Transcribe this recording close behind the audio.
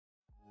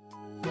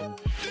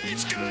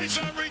guys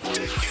are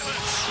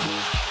ridiculous.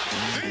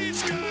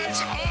 These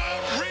guys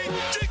are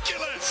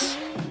ridiculous.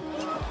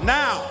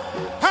 Now,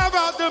 how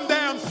about them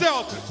damn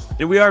Celtics?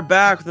 And we are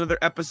back with another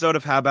episode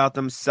of How About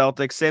Them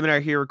Celtics. Sam and I are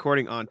here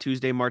recording on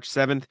Tuesday, March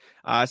 7th.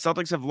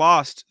 Celtics have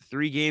lost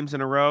 3 games in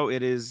a row.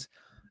 It is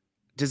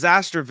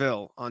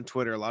Disasterville on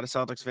Twitter. A lot of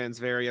Celtics fans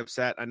very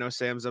upset. I know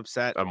Sam's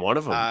upset. I'm one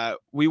of them.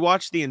 We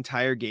watched the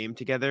entire game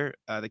together,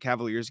 the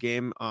Cavaliers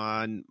game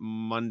on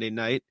Monday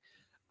night.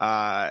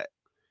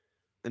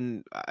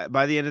 And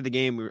by the end of the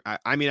game,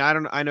 I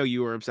know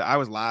you were upset. I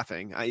was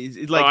laughing.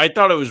 I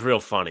thought it was real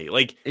funny.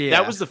 Yeah.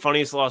 That was the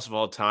funniest loss of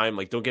all time.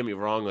 Like, don't get me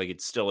wrong. Like,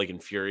 it's still like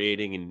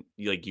infuriating, and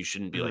you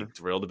shouldn't be like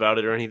thrilled about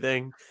it or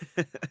anything.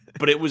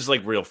 But it was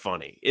like real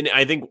funny, and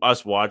I think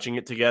us watching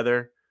it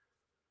together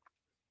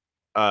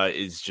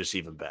is just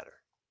even better.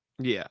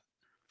 Yeah.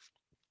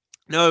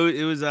 No,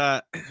 it was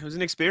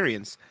an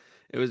experience.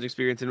 It was an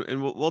experience,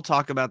 and we'll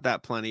talk about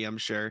that plenty, I'm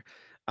sure.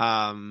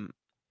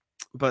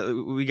 But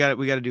we got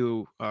to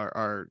do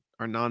our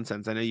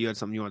nonsense. I know you had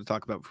something you want to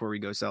talk about before we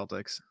go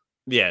Celtics.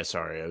 Yeah,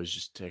 sorry. I was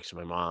just texting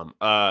my mom.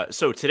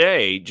 So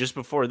today, just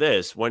before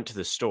this, went to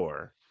the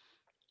store.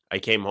 I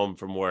came home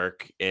from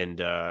work, and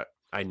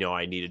I know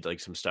I needed like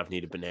some stuff.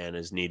 Needed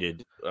bananas.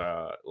 Needed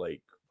what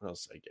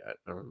else I got?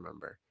 I don't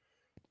remember.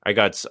 I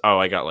got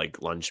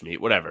like lunch meat,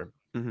 whatever.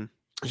 Mm-hmm.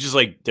 It's just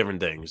like different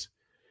things.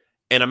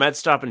 And I'm at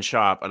Stop and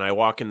Shop, and I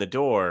walk in the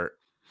door.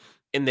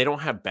 And they don't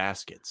have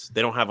baskets.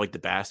 They don't have like the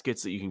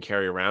baskets that you can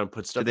carry around,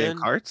 put stuff in. Do they have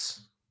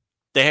carts?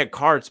 They had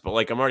carts, but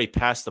like I'm already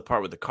past the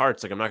part with the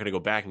carts. Like I'm not going to go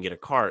back and get a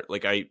cart.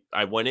 Like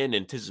I went in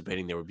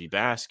anticipating there would be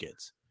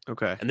baskets.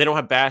 Okay. And they don't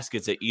have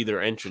baskets at either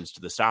entrance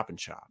to the Stop and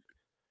Shop.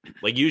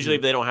 Like usually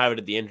if they don't have it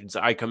at the entrance,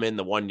 I come in,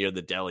 the one near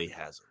the deli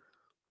has them.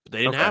 But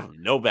they didn't have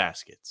them. No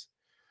baskets.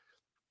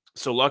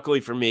 So luckily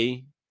for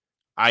me,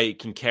 I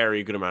can carry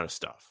a good amount of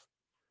stuff.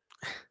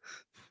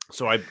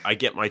 So I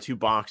get my 2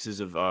 boxes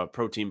of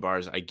protein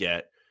bars. I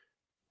get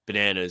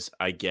bananas.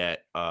 I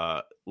get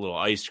a little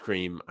ice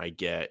cream. I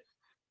get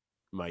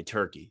my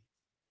turkey.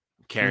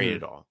 I'm carrying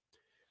it all.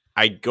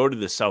 I go to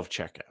the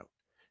self-checkout.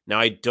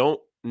 Now, I don't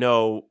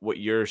know what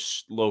your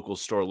local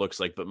store looks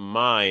like, but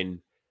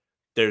mine,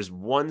 there's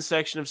one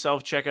section of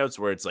self-checkouts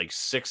where it's like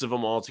 6 of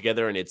them all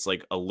together, and it's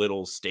like a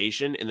little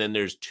station. And then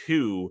there's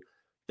 2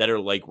 that are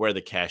like where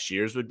the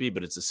cashiers would be,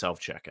 but it's a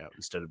self-checkout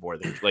instead of where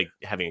they like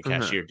having a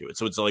cashier do it.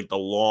 So it's like the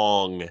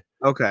long,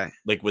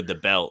 like with the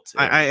belt.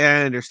 I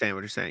understand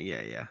what you're saying.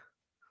 Yeah.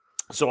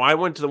 So I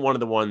went to one of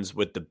the ones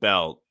with the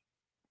belt.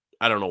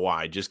 I don't know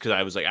why, just because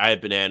I was like, I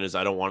have bananas.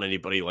 I don't want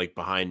anybody like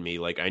behind me.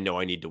 Like I know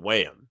I need to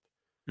weigh them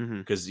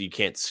because you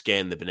can't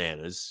scan the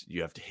bananas.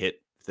 You have to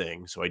hit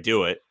things. So I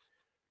do it.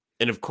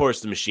 And of course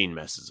the machine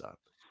messes up.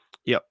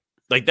 Yep.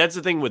 Like that's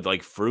the thing with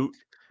like fruit.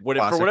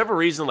 For whatever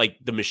reason, like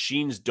the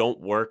machines don't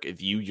work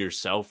if you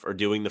yourself are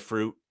doing the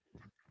fruit.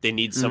 They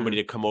need somebody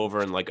to come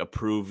over and like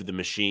approve the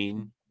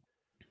machine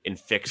and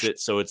fix it.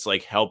 So it's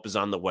like help is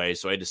on the way.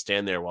 So I had to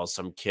stand there while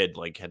some kid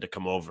like had to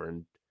come over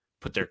and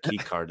put their key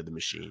card to the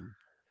machine.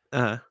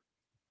 And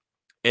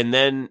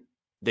then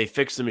they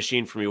fix the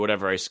machine for me,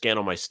 whatever. I scan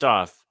all my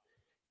stuff.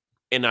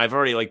 And I've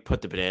already like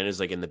put the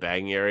bananas like in the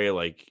bagging area,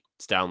 like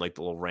it's down like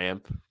the little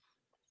ramp.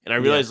 And I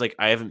realized like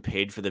I haven't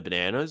paid for the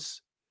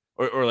bananas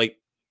or like,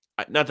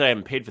 not that I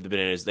haven't paid for the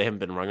bananas. They haven't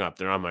been rung up.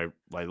 They're on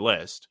my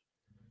list.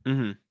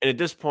 And at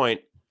this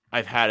point,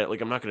 I've had it.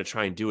 Like, I'm not going to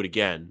try and do it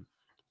again.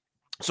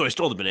 So I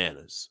stole the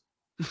bananas.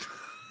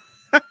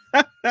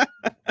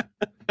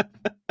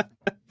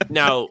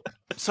 Now,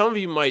 some of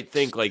you might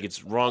think, like,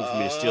 it's wrong for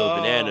me to steal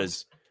the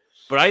bananas.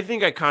 But I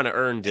think I kind of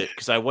earned it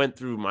because I went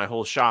through my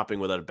whole shopping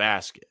without a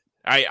basket.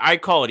 I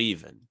call it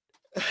even.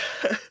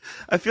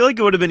 I feel like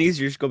it would have been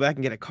easier to go back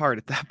and get a cart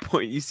at that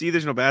point. You see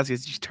there's no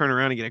baskets, you just turn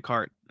around and get a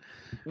cart.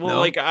 Well,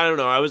 like, I don't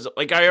know. I was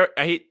like,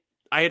 I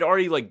had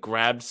already like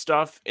grabbed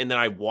stuff and then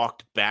I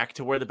walked back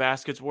to where the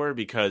baskets were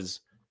because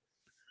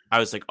I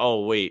was like,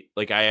 oh, wait,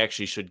 like I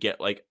actually should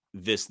get like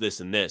this,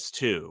 and this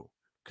too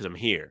because I'm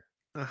here.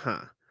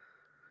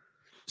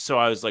 So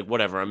I was like,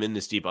 whatever, I'm in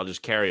this deep. I'll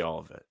just carry all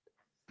of it.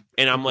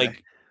 And I'm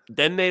like,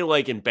 then they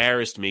like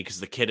embarrassed me because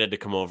the kid had to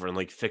come over and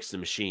like fix the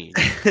machine.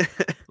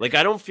 Like,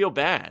 I don't feel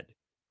bad.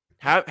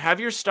 Have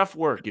your stuff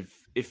work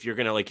if you're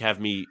going to like have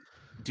me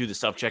do the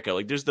self-checkout.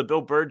 Like there's the Bill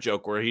Burr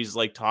joke where he's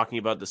like talking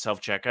about the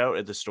self-checkout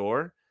at the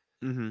store.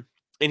 And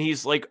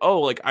he's like,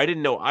 oh, like I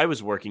didn't know I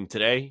was working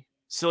today.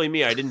 Silly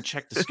me, I didn't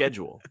check the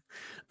schedule.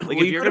 Like well,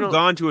 if you could have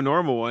gone to a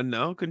normal one,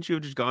 no? Couldn't you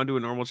have just gone to a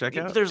normal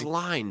checkout? There's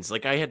lines.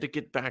 Like I had to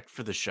get back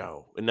for the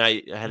show and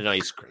I had an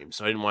ice cream,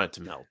 so I didn't want it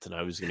to melt and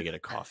I was going to get a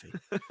coffee.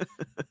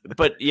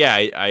 But yeah,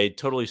 I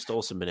totally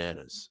stole some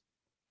bananas.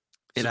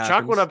 So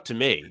Chalk went up to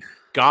me,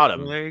 got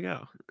him. Well, there you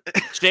go.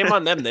 Shame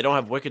on them. They don't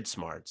have wicked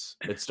smarts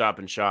at Stop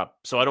and Shop,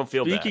 so I don't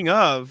feel bad. Speaking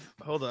of,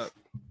 hold up.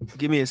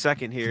 Give me a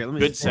second here. Let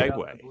me Good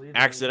segue.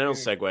 Accidental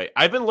segue.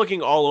 I've been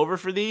looking all over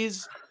for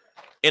these,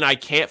 and I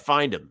can't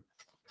find them.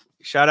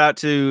 Shout out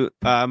to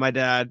my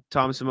dad,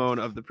 Tom Simone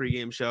of the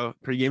pregame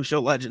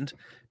show legend.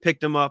 Picked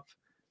them up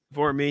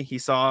for me. He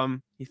saw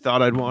them. He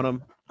thought I'd want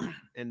them.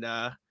 And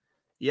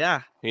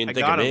Yeah, He didn't I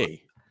think got of 'em.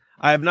 me.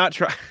 I have not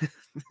tried.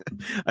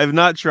 I have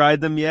not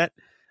tried them yet.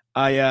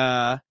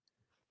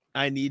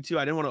 I need to.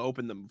 I didn't want to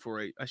open them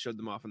before I showed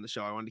them off on the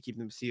show. I wanted to keep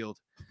them sealed.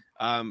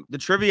 The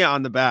trivia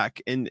on the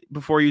back, and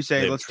before you say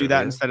They have let's do that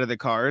trivia? instead of the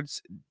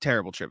cards,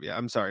 terrible trivia.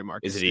 I'm sorry,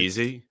 Marcus. Is it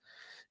easy?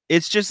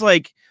 It's just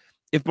like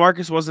if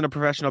Marcus wasn't a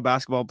professional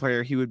basketball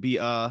player, he would be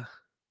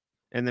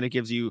and then it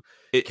gives you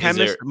Is chemist,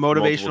 there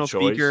multiple motivational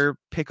choice? speaker,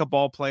 pick-up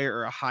ball player,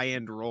 or a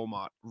high-end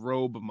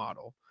robe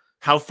model.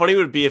 How funny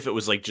would it be if it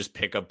was like just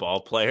pick up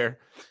ball player?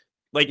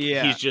 Like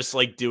Yeah. he's just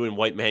like doing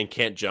white man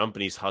can't jump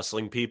and he's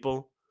hustling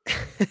people.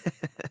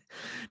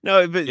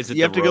 No, but Is it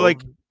you have the to go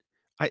like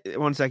robe?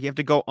 1 sec. You have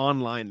to go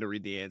online to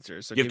read the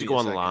answers. So You have give to me go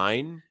a second.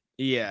 online?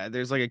 Yeah,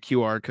 there's like a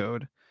QR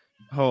code.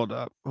 Hold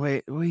up.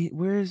 Wait,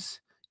 where's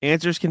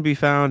answers can be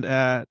found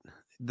at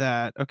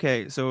that.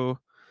 Okay, so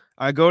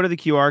I go to the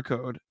QR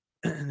code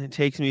and it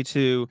takes me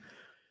to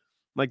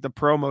like the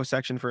promo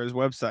section for his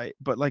website,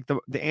 but like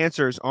the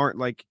answers aren't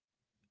like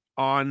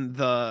on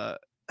the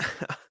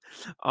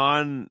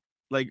on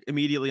like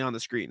immediately on the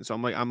screen. So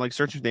I'm like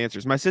searching for the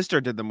answers. My sister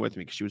did them with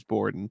me because she was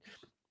bored and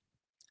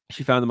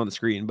she found them on the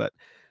screen, but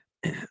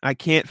I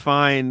can't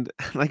find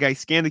like I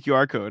scanned the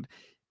QR code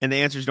and the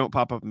answers don't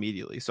pop up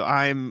immediately. So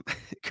I'm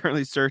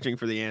currently searching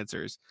for the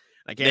answers.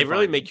 I can't. They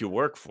really find make them. you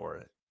work for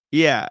it.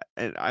 Yeah,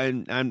 and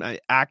I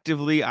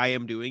actively I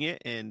am doing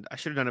it, and I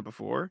should have done it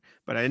before,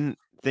 but I didn't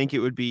think it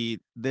would be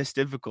this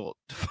difficult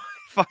to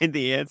find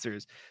the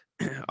answers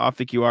off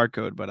the QR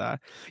code. But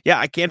yeah,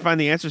 I can't find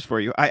the answers for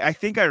you. I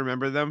think I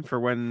remember them for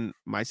when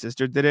my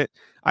sister did it.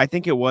 I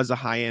think it was a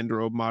high-end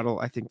robe model.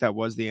 I think that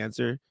was the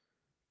answer.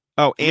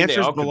 Oh, I mean, they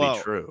answers all could below.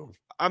 be true.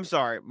 I'm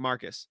sorry,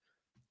 Marcus.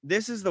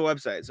 This is the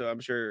website, so I'm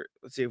sure.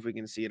 Let's see if we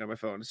can see it on my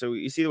phone. So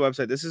you see the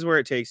website. This is where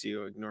it takes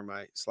you. Ignore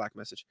my Slack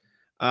message.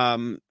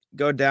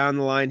 Go down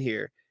the line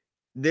here.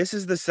 This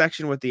is the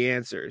section with the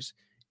answers.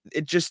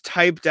 It just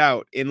typed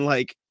out in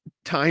like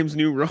Times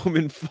New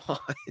Roman font.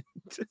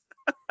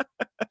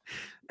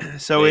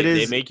 So it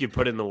is. They make you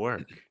put in the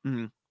work.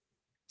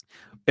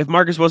 If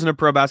Marcus wasn't a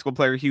pro basketball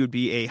player, he would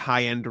be a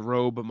high-end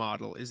robe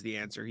model. Is the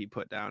answer he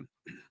put down.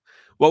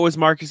 What was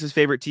Marcus's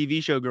favorite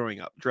TV show growing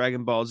up?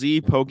 Dragon Ball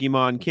Z,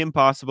 Pokemon, Kim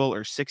Possible,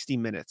 or 60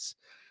 Minutes?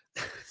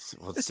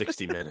 Well, it's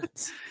 60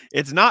 minutes.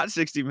 It's not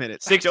 60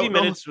 Minutes. 60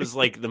 Minutes was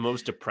like the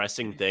most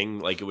depressing thing.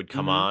 Like it would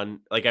come Mhm. on.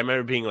 Like I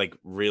remember being like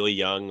really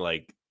young,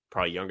 like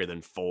probably younger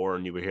than 4,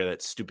 and you would hear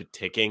that stupid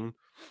ticking,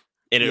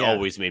 and it Yeah.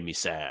 always made me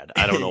sad.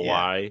 I don't know Yeah.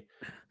 why.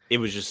 It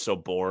was just so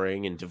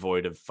boring and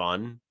devoid of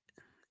fun.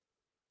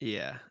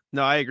 Yeah.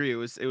 No, I agree. It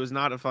was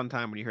not a fun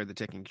time when you heard the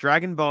ticking.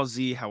 Dragon Ball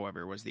Z,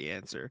 however, was the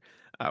answer.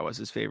 Was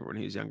his favorite when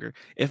he was younger.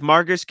 If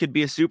Marcus could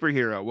be a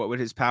superhero, what would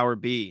his power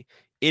be?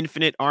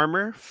 Infinite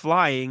armor,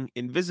 flying,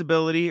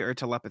 invisibility, or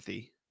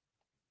telepathy?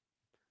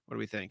 What do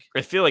we think?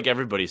 I feel like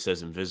everybody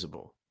says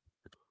invisible.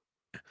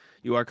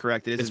 You are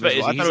correct. It is It's,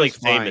 invisible. I he's thought it like was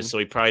flying. famous, so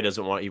he probably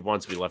doesn't want. He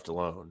wants to be left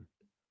alone.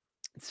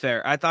 It's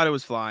fair. I thought it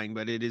was flying,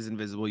 but it is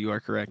invisible. You are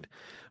correct.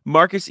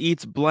 Marcus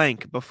eats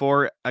blank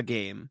before a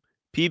game.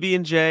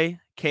 PB&J,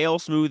 kale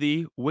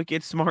smoothie,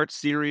 wicked smart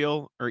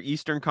cereal, or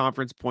Eastern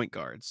Conference point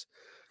guards.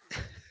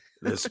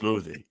 The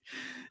smoothie.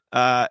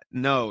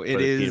 No, it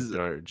But it's is peanut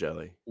butter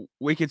jelly.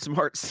 wicked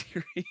smart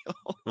cereal.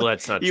 Well,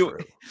 that's not You-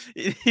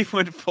 true. He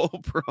went full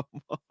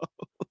promo.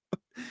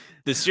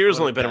 The cereal's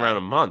What a only been guy. around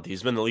a month.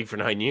 He's been in the league for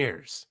 9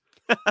 years.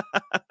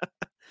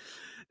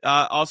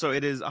 Also,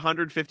 it is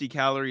 150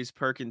 calories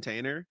per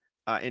container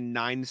and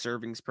 9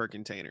 servings per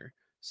container.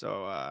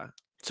 So,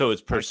 So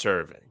it's per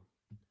serving.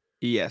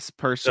 yes,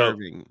 per So-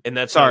 serving. And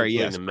that's Sorry, not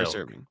yes, including per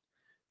the milk.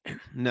 serving.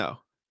 No.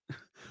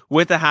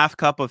 With a half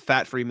cup of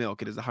fat-free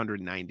milk, it is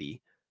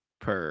 190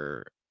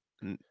 per.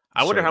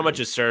 I wonder how serving. much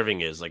a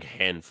serving is, like a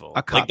handful.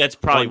 A cup, Like that's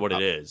probably one what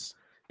cup. it is.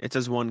 It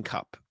says 1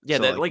 cup. Yeah,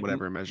 So, that like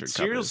whatever measured cup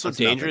cereal's is. so That's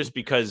dangerous nothing.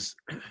 because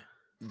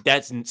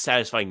that's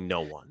satisfying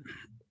no one.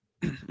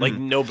 Like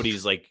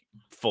nobody's like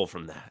full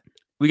from that.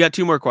 We got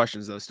 2 more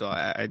questions though. Still,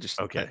 I just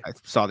Okay. I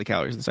saw the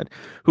calories inside.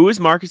 Who is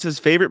Marcus's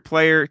favorite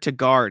player to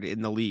guard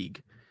in the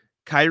league?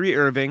 Kyrie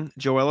Irving,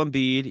 Joel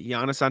Embiid,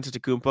 Giannis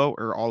Antetokounmpo,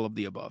 or all of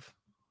the above?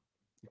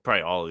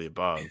 Probably all of the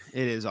above.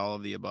 It is all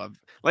of the above.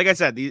 Like I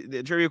said,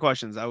 the trivia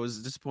questions, I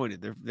was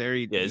disappointed. They're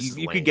very. Yeah, this is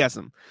you lame. could guess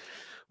them.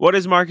 What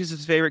is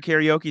Marcus's favorite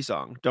karaoke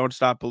song? "Don't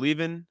Stop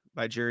Believin'"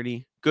 by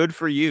Journey, "Good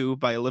for You"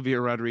 by Olivia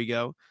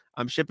Rodrigo,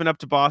 "I'm Shipping Up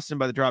to Boston"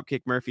 by the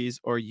Dropkick Murphys,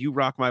 or "You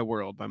Rock My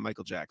World" by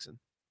Michael Jackson?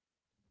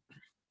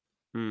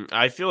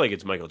 I feel like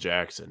it's Michael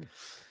Jackson.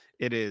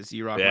 It is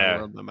 "You Rock Yeah. My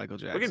World" by Michael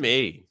Jackson. Look at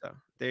me. So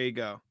there you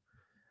go.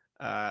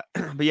 But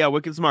yeah,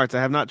 Wicked Smarts.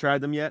 I have not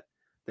tried them yet.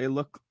 They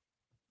look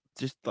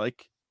just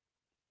like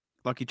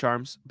Lucky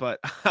Charms, but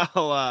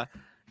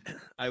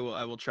I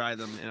will try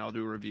them and I'll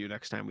do a review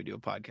next time we do a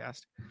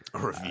podcast.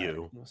 A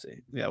review. We'll see.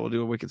 Yeah, we'll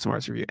do a Wicked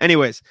Smarts review.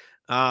 Anyways,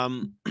 I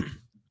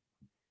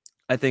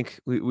think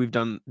we've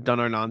done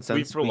our nonsense.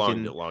 We've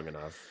prolonged it long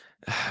enough.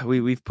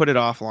 We've put it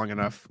off long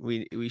enough.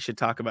 We should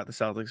talk about the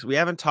Celtics. We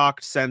haven't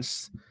talked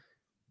since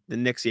the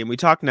Knicks game. We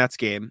talked Nets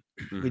game.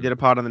 We did a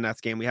pod on the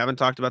Nets game. We haven't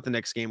talked about the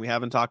Knicks game. We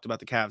haven't talked about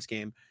the Cavs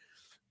game.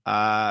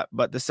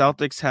 But the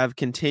Celtics have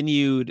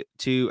continued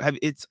to have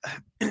it's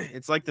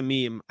like the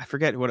meme. I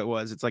forget what it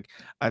was. It's like,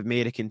 I've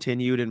made a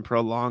continued and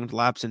prolonged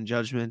lapse in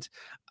judgment.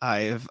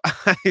 I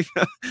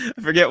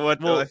forget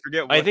what. Well, I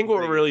forget. I What think the what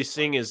we're thing really is.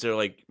 seeing is they're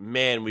like,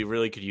 man, we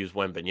really could use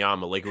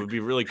Wembanyama. Like, it would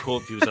be really cool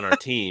if he was on our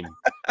team.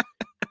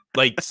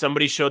 Like,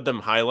 somebody showed them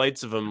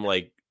highlights of him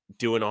like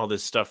doing all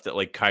this stuff that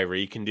like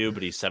Kyrie can do,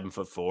 but he's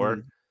 7'4",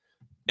 Mhm.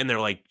 and they're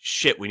like,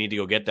 shit, we need to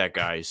go get that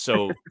guy.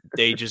 So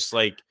they just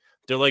like,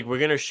 they're like, we're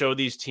gonna show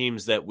these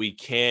teams that we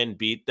can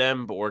beat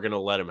them, but we're gonna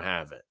let them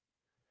have it.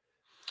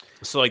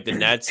 So like the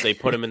Nets, they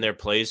put him in their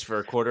place for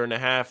a quarter and a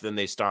half, then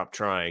they stopped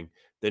trying.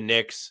 The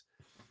Knicks,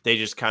 they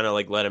just kind of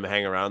like let him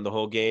hang around the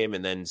whole game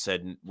and then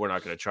said, we're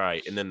not going to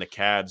try. And then the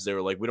Cavs, they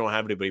were like, we don't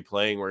have anybody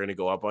playing. We're going to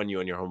go up on you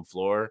on your home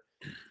floor.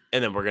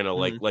 And then we're going to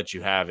like let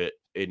you have it.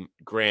 And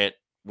Grant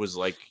was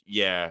like,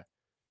 yeah,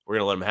 we're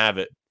going to let him have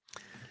it.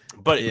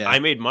 But Yeah. I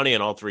made money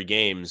on all 3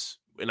 games.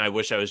 And I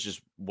wish I was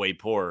just way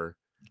poorer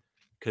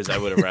because I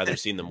would have rather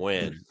seen them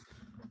win.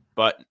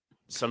 But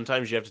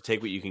sometimes you have to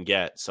take what you can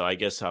get. So I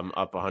guess I'm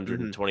up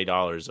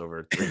 $120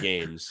 over 3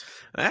 games.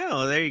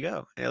 Well, there you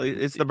go.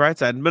 It's the bright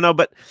side.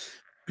 But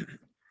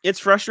it's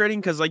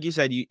frustrating because, like you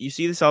said, you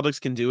see the Celtics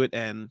can do it,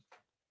 and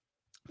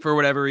for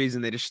whatever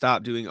reason, they just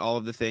stopped doing all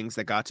of the things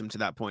that got them to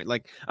that point.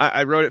 Like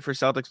I wrote it for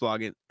Celtics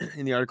blog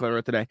in the article I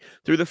wrote today.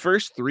 Through the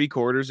first 3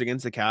 quarters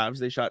against the Cavs,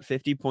 they shot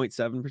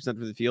 50.7%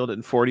 from the field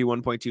and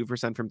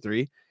 41.2% from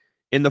 3.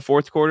 In the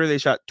fourth quarter, they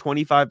shot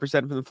 25%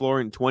 from the floor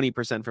and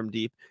 20% from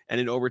deep.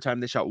 And in overtime,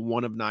 they shot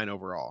 1 of 9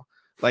 overall.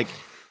 Like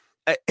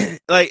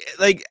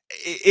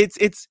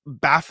it's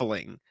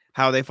baffling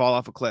how they fall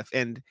off a cliff.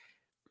 And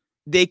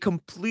they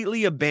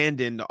completely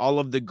abandoned all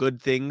of the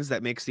good things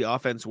that makes the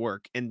offense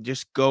work and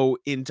just go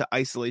into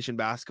isolation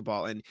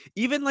basketball. And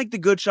even like the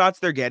good shots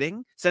they're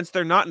getting, since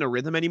they're not in a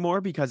rhythm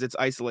anymore because it's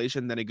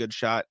isolation, then a good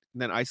shot,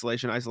 then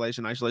isolation,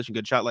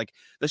 good shot. Like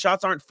the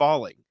shots aren't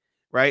falling,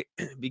 right?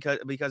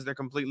 because they're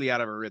completely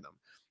out of a rhythm.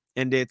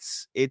 And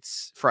it's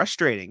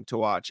frustrating to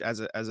watch as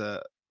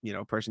a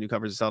person who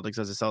covers the Celtics,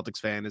 as a Celtics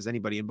fan, as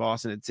anybody in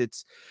Boston.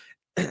 It's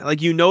like,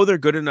 they're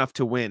good enough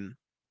to win,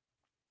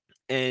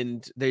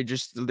 and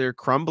they're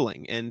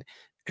crumbling. And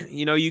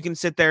you can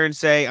sit there and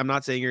say, I'm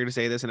not saying you're going to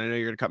say this, and I know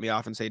you're going to cut me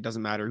off and say it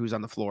doesn't matter who's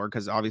on the floor,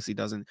 because obviously it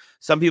doesn't.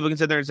 Some people can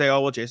sit there and say,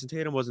 oh well, Jason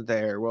Tatum wasn't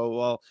there,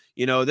 well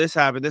this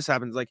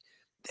happened. Like,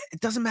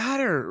 it doesn't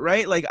matter,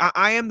 right? Like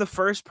I am the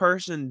first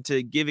person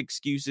to give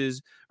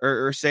excuses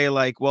or say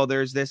like, well,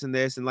 there's this and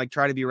this, and like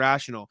try to be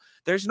rational.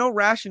 There's no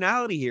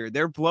rationality here.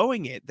 They're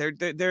blowing it.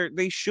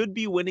 They should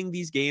be winning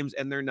these games,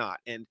 and they're not.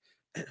 And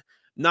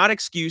not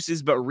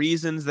excuses, but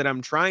reasons that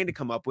I'm trying to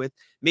come up with.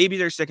 Maybe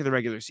they're sick of the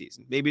regular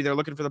season. Maybe they're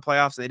looking for the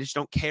playoffs and they just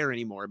don't care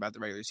anymore about the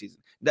regular season.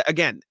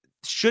 Again,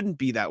 shouldn't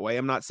be that way.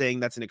 I'm not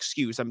saying that's an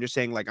excuse. I'm just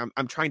saying, like,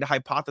 I'm trying to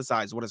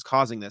hypothesize what is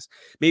causing this.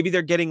 Maybe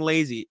they're getting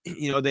lazy.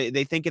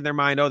 They think in their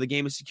mind, oh, the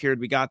game is secured,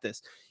 we got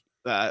this.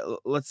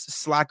 Let's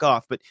slack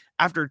off. But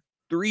after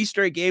 3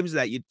 straight games of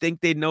that, you'd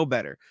think they'd know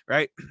better,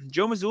 right?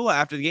 Joe Mazzulla,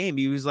 after the game,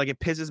 he was like, it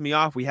pisses me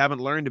off we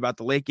haven't learned about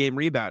the late game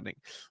rebounding.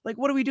 Like,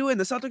 what are we doing?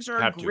 The Celtics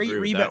are a great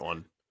rebound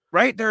one.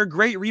 Right? They're a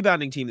great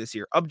rebounding team this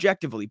year.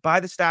 Objectively, by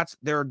the stats,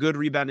 they're a good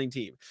rebounding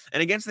team.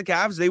 And against the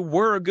Cavs, they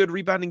were a good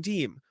rebounding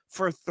team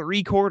for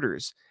 3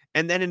 quarters.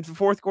 And then in the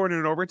fourth quarter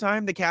and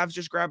overtime, the Cavs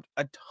just grabbed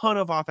a ton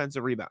of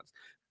offensive rebounds.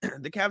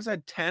 The Cavs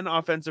had 10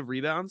 offensive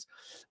rebounds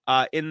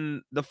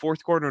in the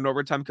fourth quarter and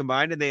overtime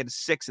combined, and they had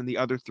 6 in the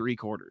other 3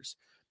 quarters.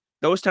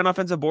 Those 10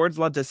 offensive boards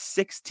led to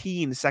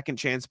 16 second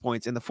chance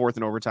points in the fourth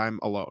and overtime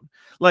alone.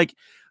 Like,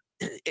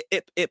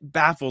 it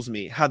baffles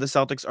me how the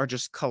Celtics are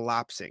just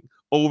collapsing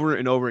over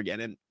and over again.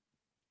 And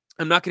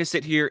I'm not going to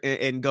sit here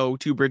and go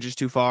 2 bridges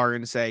too far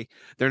and say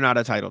they're not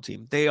a title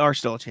team. They are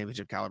still a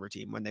championship caliber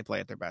team when they play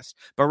at their best.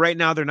 But right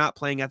now, they're not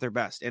playing at their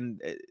best.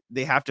 And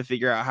they have to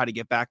figure out how to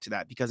get back to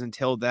that, because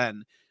until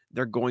then,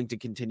 they're going to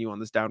continue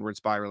on this downward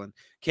spiral. And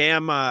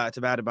Cam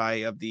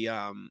Tabatabai of the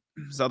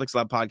Celtics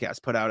Lab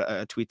podcast put out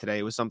a tweet today.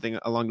 It was something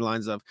along the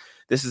lines of,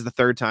 this is the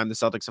 3rd time the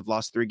Celtics have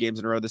lost 3 games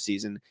in a row this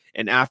season.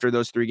 And after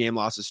those 3 game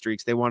losses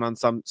streaks, they went on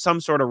some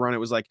sort of run. It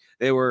was like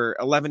they were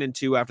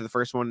 11-2 after the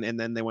first one, and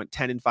then they went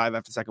 10-5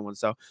 after the second one.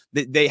 So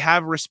they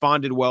have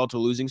responded well to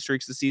losing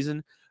streaks this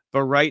season.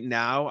 But right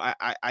now,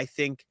 I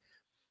think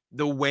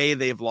the way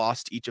they've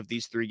lost each of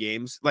these 3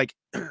 games, like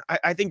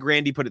I think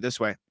Randy put it this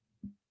way.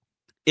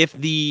 If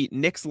the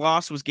Knicks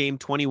loss was game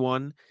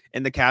 21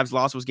 and the Cavs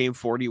loss was game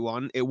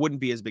 41, it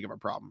wouldn't be as big of a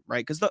problem,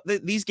 right? Because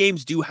these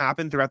games do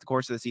happen throughout the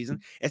course of the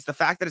season. It's the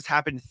fact that it's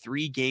happened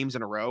 3 games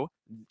in a row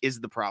is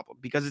the problem,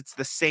 because it's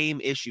the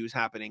same issues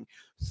happening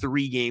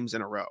 3 games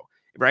in a row,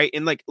 right?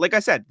 And like I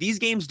said, these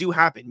games do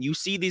happen. You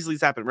see these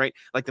leads happen, right?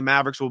 Like the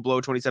Mavericks will blow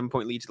a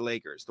 27-point lead to the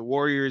Lakers. The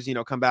Warriors,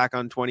 come back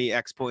on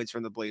 20x points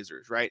from the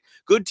Blazers, right?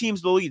 Good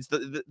teams blow leads.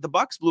 The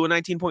Bucks blew a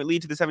 19-point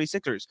lead to the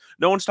 76ers.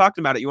 No one's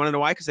talking about it. You want to know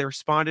why? Because they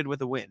responded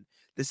with a win.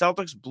 The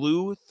Celtics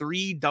blew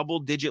 3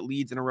 double-digit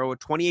leads in a row, a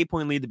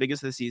 28-point lead, the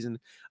biggest of the season.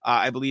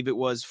 I believe it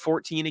was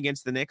 14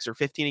 against the Knicks or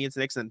 15 against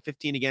the Knicks, and then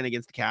 15 again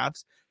against the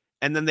Cavs.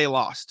 And then they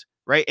lost,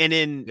 right? And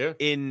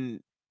in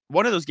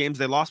one of those games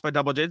they lost by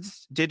double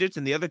digits,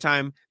 and the other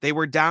time they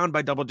were down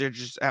by double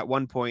digits at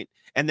one point,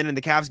 and then in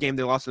the Cavs game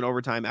they lost in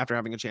overtime after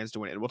having a chance to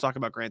win it. And we'll talk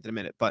about Grant in a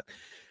minute, but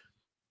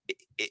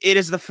it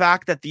is the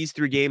fact that these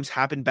 3 games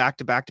happened back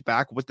to back to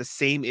back with the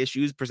same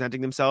issues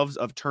presenting themselves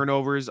of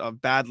turnovers,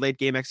 of bad late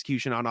game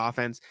execution on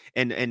offense,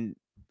 and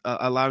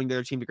allowing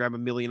their team to grab a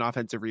million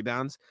offensive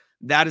rebounds.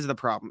 That is the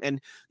problem. And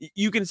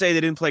you can say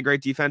they didn't play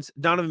great defense.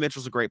 Donovan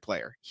Mitchell's a great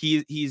player.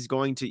 He's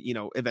going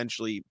to,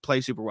 eventually play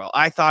super well.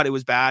 I thought it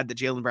was bad that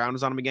Jaylen Brown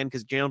was on him again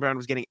because Jaylen Brown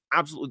was getting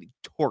absolutely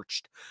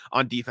torched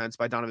on defense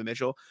by Donovan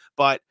Mitchell.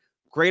 But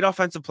great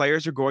offensive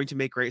players are going to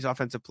make great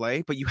offensive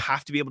play, but you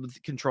have to be able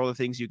to control the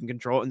things you can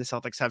control. And the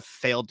Celtics have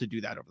failed to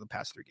do that over the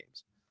past 3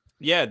 games.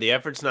 Yeah, the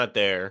effort's not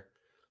there.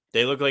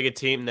 They look like a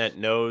team that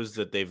knows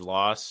that they've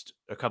lost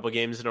a couple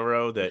games in a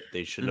row that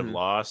they shouldn't have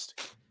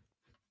lost,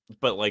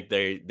 but like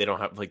they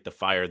don't have like the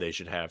fire they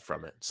should have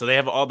from it. So they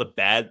have all the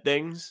bad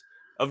things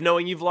of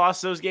knowing you've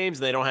lost those games,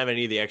 and they don't have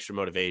any of the extra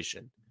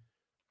motivation.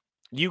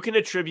 You can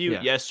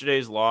attribute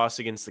yesterday's loss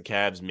against the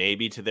Cavs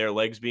maybe to their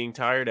legs being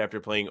tired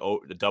after playing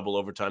the double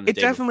overtime the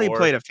day before. It definitely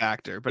played a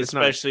factor, but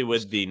especially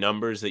with the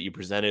numbers that you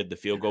presented, the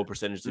field goal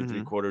percentage through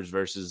 3 quarters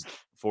versus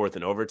 4th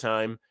and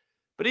overtime.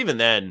 But even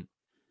then,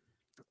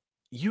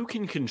 you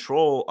can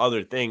control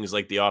other things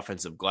like the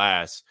offensive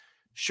glass.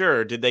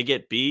 Sure, did they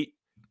get beat?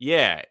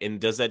 Yeah.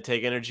 And does that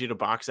take energy to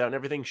box out and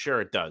everything?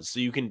 Sure, it does. So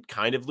you can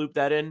kind of loop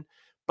that in.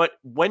 But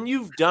when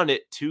you've done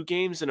it 2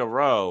 games in a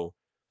row,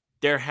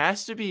 there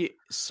has to be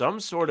some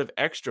sort of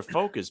extra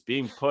focus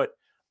being put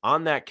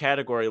on that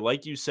category.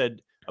 Like you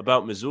said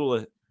about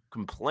Missoula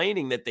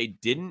complaining that they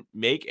didn't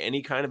make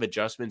any kind of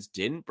adjustments,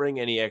 didn't bring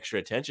any extra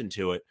attention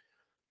to it.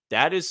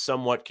 That is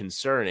somewhat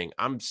concerning.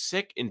 I'm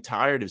sick and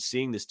tired of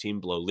seeing this team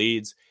blow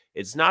leads.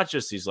 It's not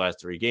just these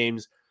last 3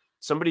 games.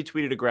 Somebody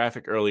tweeted a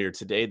graphic earlier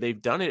today. They've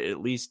done it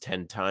at least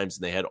 10 times,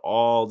 and they had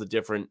all the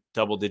different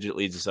double-digit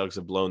leads the Celtics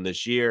have blown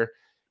this year.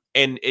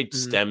 And it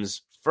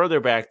stems further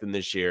back than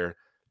this year.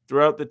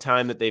 Throughout the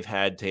time that they've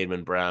had Tatum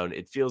and Brown,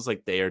 it feels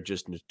like they are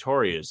just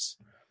notorious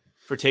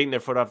for taking their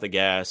foot off the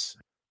gas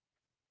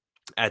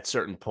at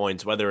certain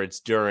points, whether it's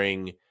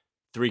during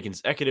 3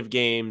 consecutive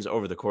games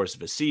over the course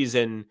of a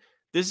season.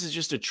 This is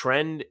just a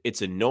trend.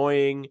 It's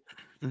annoying.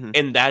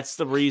 And that's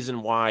the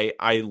reason why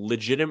I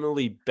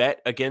legitimately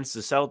bet against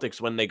the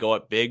Celtics when they go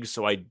up big,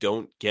 so I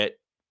don't get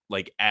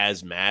like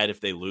as mad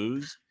if they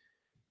lose.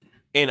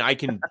 And I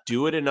can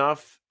do it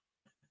enough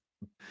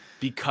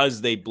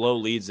because they blow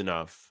leads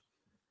enough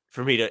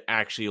for me to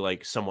actually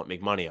like somewhat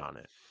make money on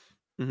it.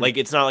 Like,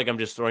 it's not like I'm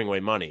just throwing away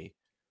money.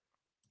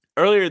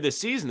 Earlier this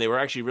season, they were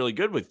actually really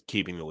good with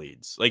keeping the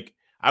leads. Like,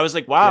 I was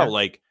like, wow,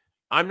 like,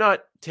 I'm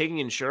not taking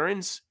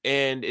insurance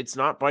and it's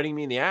not biting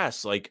me in the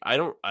ass. Like, I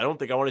don't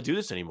think I want to do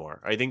this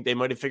anymore. I think they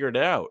might have figured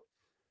it out.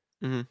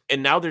 And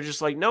now they're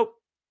just like, nope,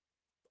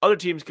 other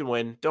teams can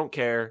win. Don't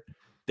care.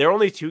 They're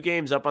only 2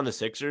 games up on the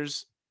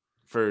Sixers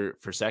for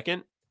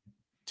second,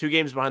 2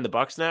 games behind the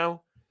Bucks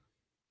now.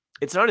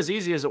 It's not as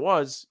easy as it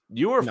was.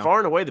 You were far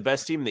and away the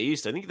best team in the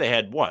East. I think they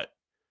had a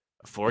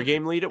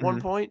 4-game lead at one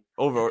point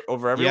over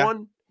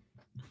everyone.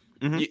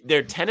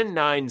 They're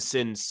 10-9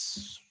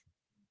 since,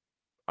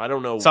 I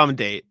don't know, some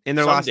date in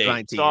their last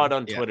 19. Saw it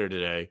on Twitter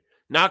today.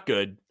 Not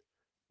good.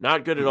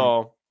 Not good at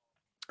all.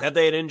 Have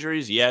they had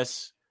injuries?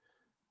 Yes.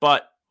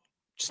 But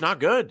just not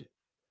good.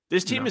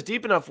 This team is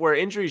deep enough where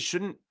injuries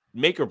shouldn't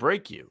make or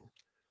break you.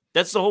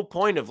 That's the whole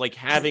point of like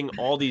having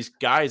all these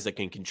guys that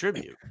can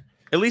contribute.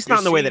 At least not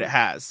in the way that it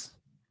has.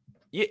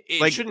 Yeah,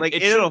 it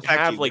shouldn't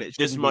have like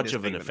this much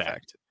of an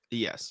effect.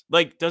 Yes.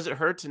 Like, does it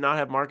hurt to not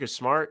have Marcus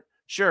Smart?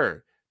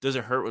 Sure. Does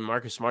it hurt when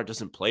Marcus Smart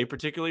doesn't play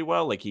particularly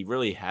well? Like, he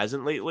really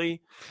hasn't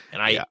lately.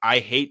 And I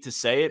hate to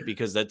say it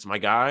because that's my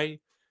guy,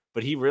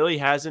 but he really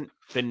hasn't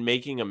been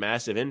making a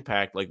massive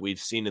impact like we've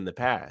seen in the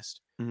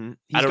past.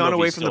 He's gone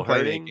away from the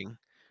playmaking.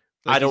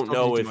 Like, I don't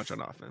know if too much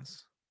on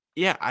offense.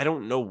 Yeah, I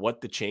don't know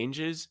what the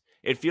change is.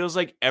 It feels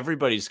like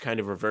everybody's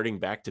kind of reverting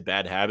back to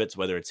bad habits,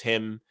 whether it's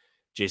him,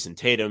 Jason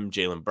Tatum,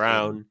 Jaylen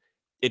Brown.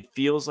 It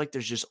feels like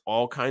there's just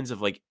all kinds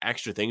of like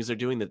extra things they're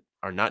doing that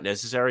are not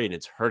necessary, and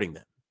it's hurting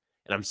them.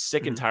 And I'm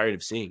sick and tired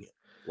of seeing it.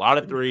 A lot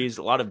of threes,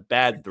 a lot of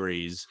bad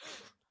threes.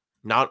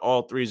 Not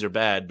all threes are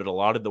bad, but a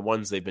lot of the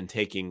ones they've been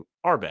taking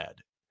are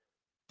bad.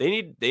 They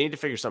need to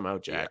figure something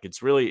out, Jack.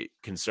 It's really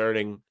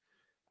concerning.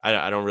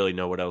 I don't really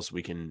know what else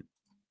we can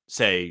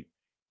say.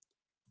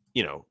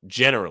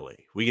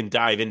 Generally, we can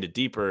dive into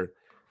deeper,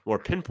 more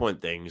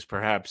pinpoint things,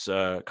 perhaps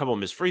a couple of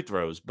missed free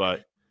throws,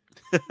 but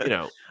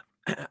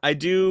I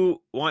do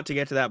want to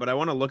get to that, but I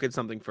want to look at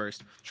something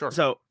first. Sure.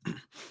 So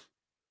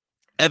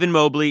Evan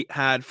Mobley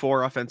had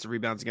 4 offensive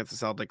rebounds against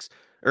the Celtics,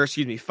 or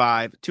excuse me,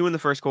 5, 2 in the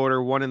first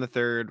quarter, 1 in the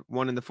third,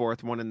 1 in the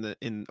fourth, 1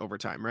 in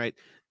overtime, right?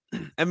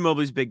 Evan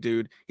Mobley's a big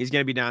dude. He's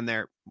going to be down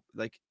there.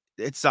 Like,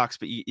 it sucks,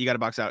 but you got to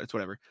box out. It's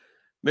whatever.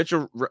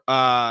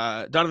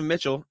 Donovan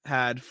Mitchell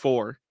had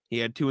 4. He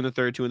had 2 in the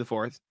third, 2 in the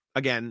fourth.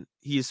 Again,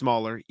 he's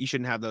smaller. He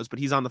shouldn't have those, but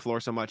he's on the floor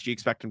so much. You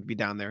expect him to be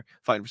down there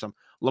fighting for some.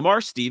 Lamar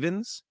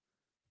Stevens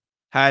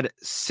had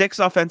 6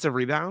 offensive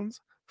rebounds,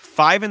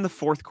 5 in the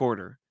fourth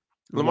quarter,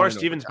 Lamar in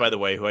Stevens, by overtime. the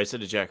way, who I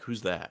said to Jack,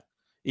 who's that?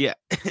 Yeah.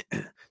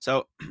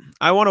 So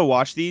I want to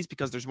watch these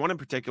because there's one in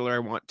particular I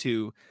want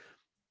to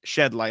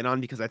shed light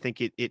on because I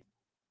think it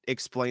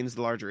explains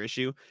the larger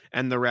issue,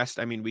 and the rest,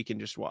 I mean, we can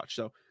just watch.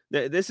 So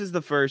this is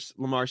the first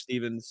Lamar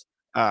Stevens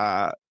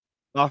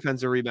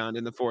offensive rebound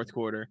in the fourth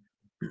quarter.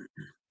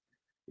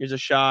 Here's a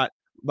shot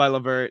by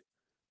Levert.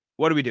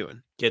 What are we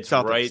doing? Gets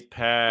Celtics.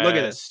 right Look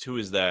at this. past. Who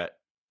is that?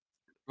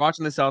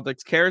 Watching the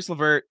Celtics. Karis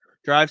LeVert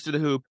drives to the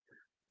hoop.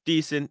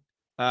 Decent,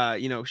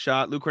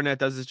 shot. Luke Cornett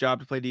does his job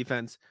to play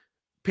defense.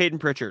 Peyton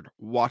Pritchard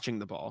watching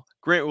the ball.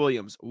 Grant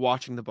Williams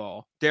watching the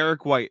ball.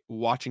 Derek White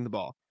watching the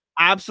ball.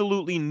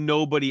 Absolutely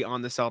nobody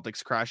on the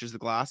Celtics crashes the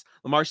glass.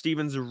 Lamar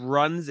Stevens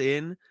runs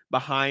in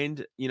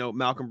behind,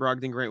 Malcolm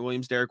Brogdon, Grant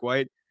Williams, Derek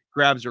White,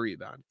 grabs a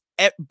rebound.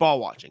 Ball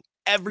watching.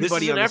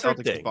 Everybody on the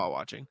Celtics is ball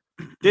watching.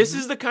 This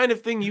is the kind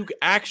of thing you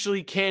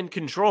actually can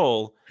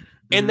control,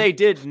 and they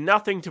did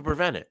nothing to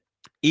prevent it.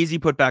 Easy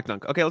putback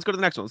dunk. Okay, let's go to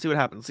the next one. Let's see what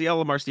happens. Let's see how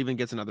Lamar Stevens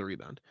gets another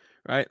rebound.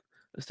 Right?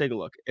 Let's take a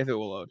look if it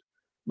will load.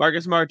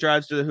 Marcus Smart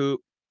drives to the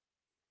hoop.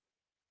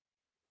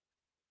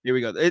 Here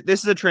we go.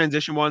 This is a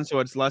transition one, so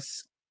it's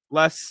less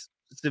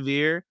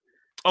severe.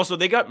 Also,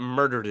 they got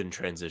murdered in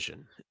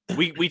transition.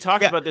 We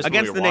talked about this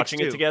when we were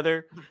watching it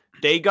together.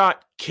 They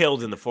got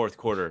killed in the fourth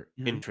quarter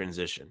in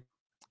transition.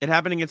 It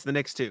happened against the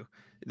Knicks too.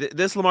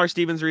 This Lamar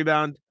Stevens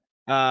rebound,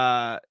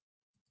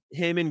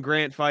 him and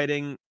Grant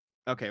fighting.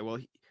 Okay, well,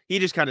 he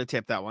just kind of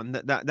tipped that one.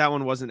 That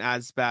one wasn't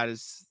as bad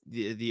as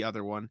the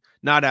other one.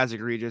 Not as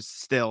egregious.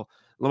 Still,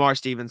 Lamar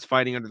Stevens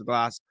fighting under the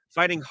glass,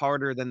 fighting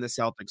harder than the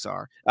Celtics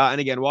are.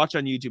 And again, watch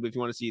on YouTube if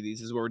you want to see these.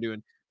 This is what we're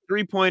doing.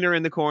 3-pointer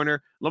in the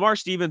corner. Lamar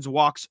Stevens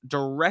walks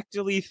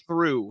directly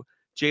through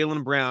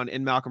Jaylen Brown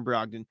and Malcolm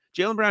Brogdon.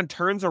 Jaylen Brown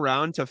turns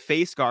around to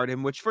face guard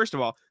him, which, first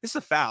of all, this is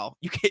a foul.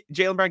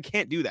 Jaylen Brown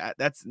can't do that.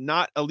 That's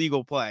not a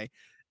legal play.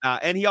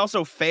 And he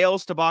also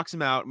fails to box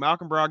him out.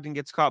 Malcolm Brogdon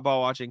gets caught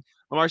ball watching.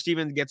 Lamar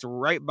Stevens gets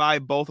right by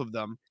both of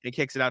them and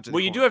kicks it out to the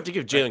corner. You do have to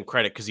give Jaylen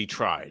credit because he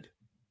tried.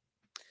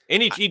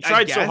 And he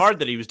tried so hard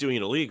that he was doing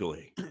it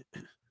illegally.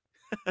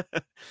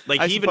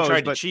 He even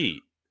tried to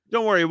cheat.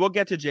 Don't worry, we'll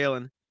get to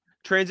Jaylen.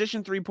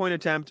 Transition 3-point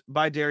attempt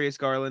by Darius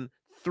Garland.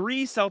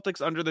 3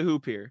 Celtics under the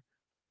hoop here.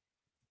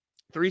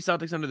 3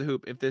 Celtics under the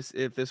hoop if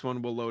this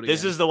one will load again.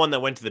 This is the one that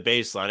went to the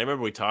baseline. I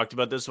remember we talked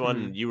about this one.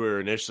 And you were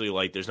initially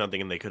like, there's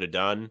nothing they could have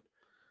done.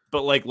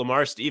 But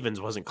Lamar Stevens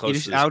wasn't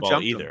close to this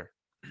ball either.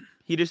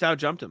 He just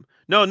outjumped him.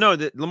 No,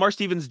 Lamar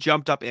Stevens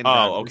jumped up in.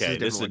 Oh, okay.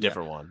 This is a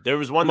different one. There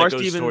was one that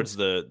goes towards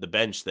the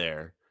bench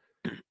there.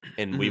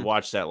 And we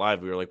watched that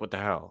live. We were like, what the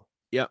hell?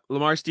 Yeah,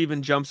 Lamar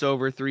Stevens jumps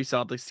over 3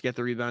 Celtics to get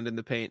the rebound in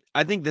the paint.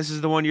 I think this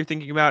is the one you're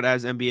thinking about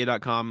as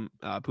NBA.com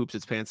poops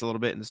its pants a little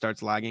bit and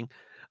starts lagging.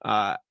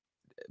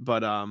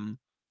 But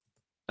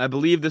I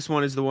believe this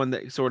one is the one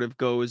that sort of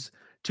goes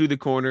to the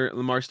corner.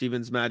 Lamar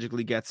Stevens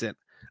magically gets it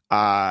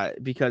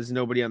because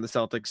nobody on the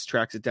Celtics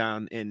tracks it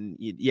down and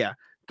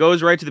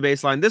goes right to the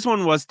baseline. This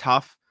one was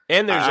tough.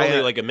 And there's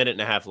only like a minute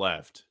and a half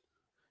left.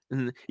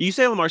 You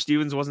say Lamar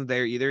Stevens wasn't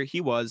there either.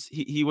 He was.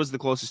 He was the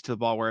closest to the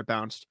ball where it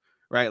bounced.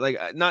 Right,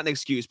 not an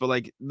excuse,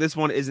 but this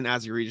one isn't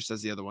as egregious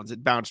as the other ones.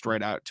 It bounced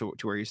right out to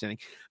where you're standing.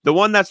 The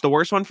one that's the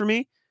worst one for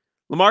me,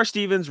 Lamar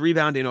Stevens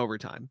rebound in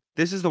overtime.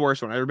 This is the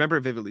worst one. I remember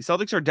it vividly.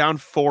 Celtics are down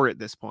 4 at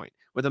this point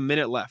with a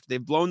minute left.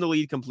 They've blown the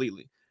lead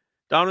completely.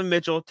 Donovan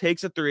Mitchell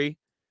takes a 3,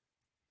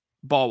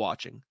 ball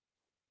watching.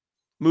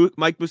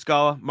 Mike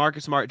Muscala,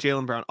 Marcus Smart,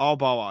 Jaylen Brown, all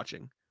ball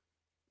watching.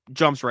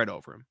 Jumps right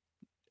over him.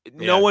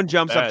 No one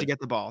jumps up to get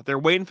the ball. They're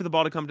waiting for the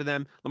ball to come to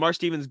them. Lamar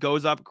Stevens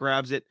goes up,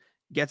 grabs it,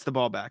 gets the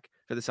ball back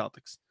for the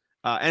Celtics.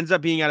 Ends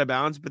up being out of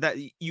bounds, but that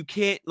you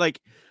can't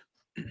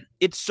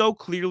it's so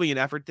clearly an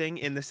effort thing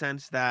in the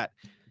sense that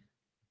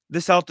the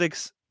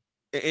Celtics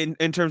in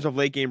terms of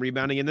late game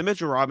rebounding, and the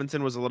Mitchell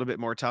Robinson was a little bit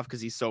more tough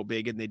because he's so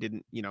big and they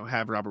didn't,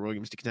 have Robert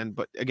Williams to contend.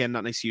 But again, not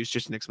an excuse,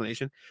 just an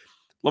explanation.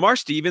 Lamar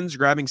Stevens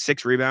grabbing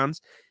 6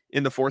 rebounds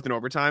in the fourth and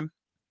overtime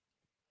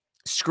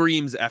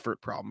screams effort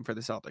problem for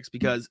the Celtics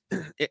because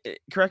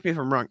correct me if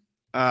I'm wrong.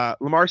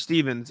 Lamar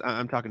Stevens,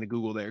 I'm talking to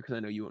Google there because I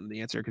know you wanted the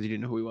answer because you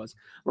didn't know who he was.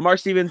 Lamar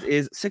Stevens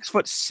is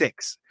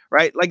 6'6",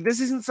 right? This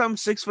isn't some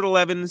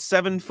 6'11",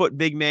 7-foot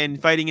big man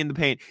fighting in the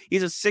paint.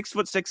 He's a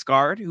 6'6"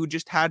 guard who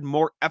just had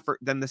more effort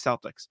than the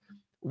Celtics.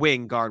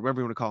 Wing guard, whatever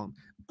you want to call him.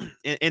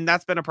 And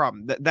that's been a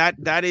problem.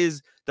 That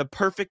is the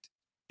perfect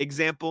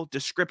example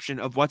description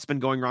of what's been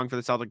going wrong for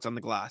the Celtics on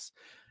the glass.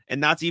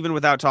 And that's even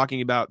without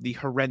talking about the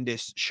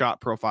horrendous shot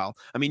profile.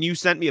 I mean, you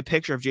sent me a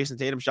picture of Jason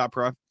Tatum's shot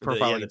profile.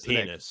 The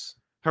penis.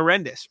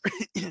 Horrendous.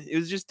 It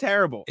was just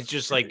terrible. It's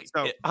just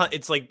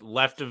it's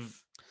left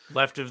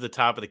of the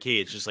top of the key.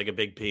 It's just like a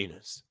big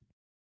penis.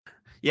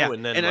 Yeah. Ooh,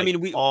 and then I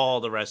mean, all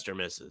the rest are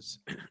misses.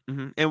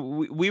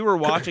 And we were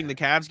watching the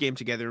Cavs game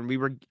together and we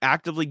were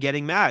actively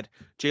getting mad.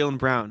 Jaylen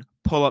Brown,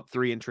 pull up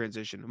 3 in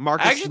transition.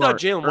 Marcus I actually Smart,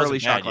 thought Jaylen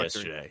wasn't bad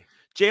yesterday.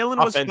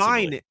 Jaylen was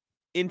fine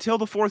until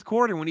the fourth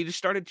quarter when he just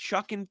started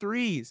chucking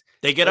threes.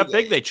 They get up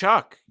big, they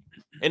chuck.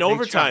 In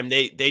overtime,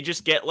 they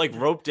just get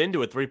roped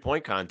into a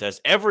 3-point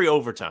contest every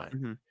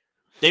overtime.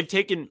 They've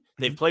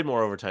played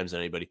more overtimes than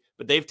anybody,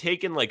 but they've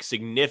taken like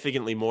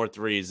significantly more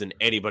threes than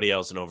anybody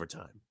else in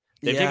overtime.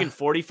 They've taken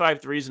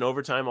 45 threes in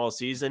overtime all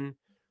season.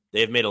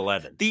 They have made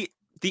 11. The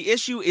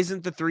issue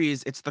isn't the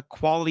threes, it's the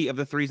quality of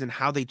the threes and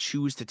how they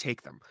choose to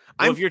take them.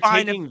 Well, if you're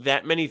taking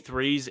that many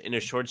threes in a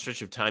short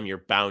stretch of time,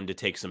 you're bound to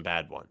take some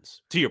bad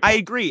ones. To your point. I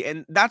agree,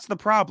 and that's the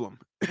problem,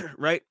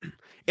 right?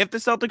 If the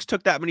Celtics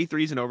took that many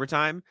threes in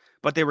overtime,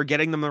 but they were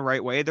getting them the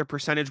right way, their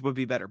percentage would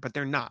be better, but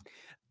they're not.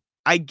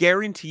 I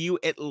guarantee you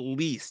at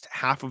least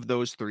half of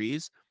those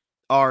threes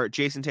are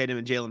Jason Tatum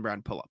and Jaylen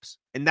Brown pull-ups.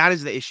 And that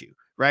is the issue,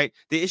 right?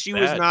 The issue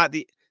is not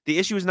the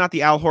issue is not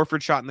the Al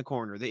Horford shot in the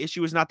corner. The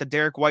issue is not the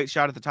Derek White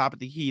shot at the top of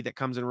the key that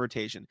comes in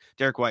rotation.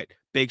 Derek White,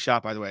 big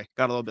shot, by the way.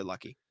 Got a little bit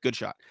lucky. Good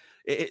shot.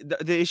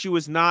 The issue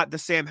is not the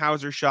Sam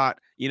Hauser shot,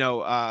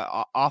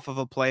 off of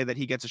a play that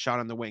he gets a shot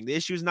on the wing. The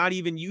issue is not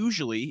even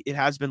usually, it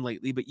has been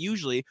lately, but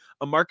usually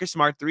a Marcus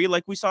Smart 3,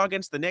 like we saw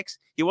against the Knicks,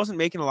 he wasn't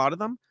making a lot of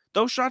them.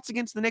 Those shots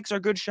against the Knicks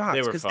are good shots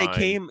because they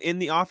came in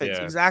the offense.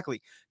 Yeah.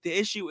 Exactly. The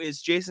issue is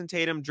Jason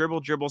Tatum,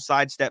 dribble,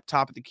 sidestep,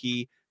 top of the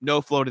key,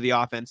 no flow to the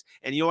offense.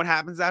 And you know what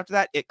happens after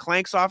that? It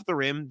clanks off the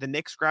rim. The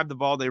Knicks grab the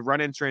ball, they run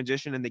in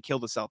transition, and they kill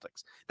the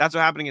Celtics. That's what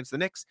happened against the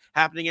Knicks,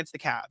 happening against the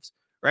Cavs,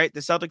 right?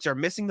 The Celtics are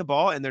missing the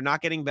ball, and they're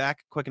not getting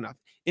back quick enough.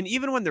 And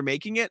even when they're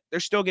making it, they're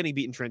still getting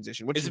beat in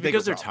transition. Which is it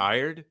because they're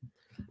tired?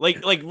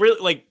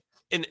 Really.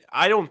 And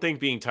I don't think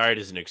being tired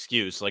is an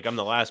excuse. Like, I'm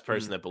the last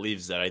person that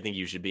believes that. I think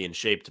you should be in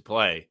shape to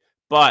play.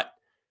 But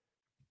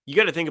you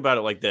got to think about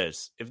it like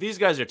this. If these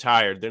guys are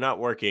tired, they're not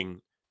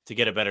working to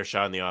get a better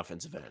shot on the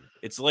offensive end.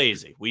 It's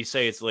lazy. We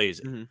say it's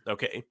lazy. Mm-hmm.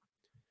 Okay.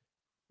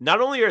 Not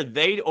only are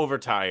they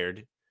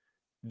overtired,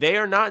 they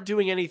are not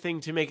doing anything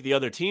to make the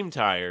other team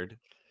tired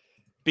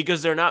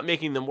because they're not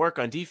making them work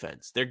on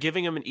defense. They're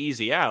giving them an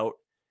easy out,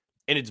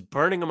 and it's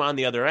burning them on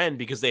the other end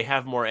because they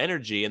have more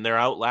energy and they're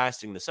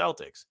outlasting the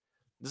Celtics.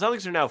 The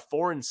Celtics are now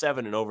 4-7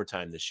 in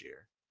overtime this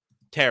year.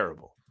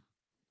 Terrible.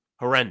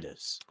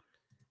 Horrendous.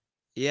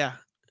 Yeah.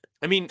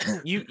 I mean,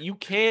 you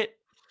can't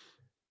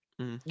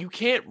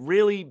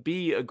really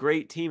be a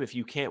great team if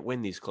you can't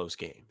win these close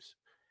games.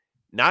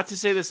 Not to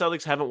say the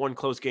Celtics haven't won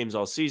close games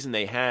all season.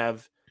 They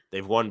have.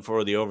 They've won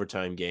 4 of the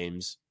overtime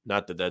games.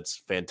 Not that that's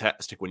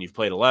fantastic when you've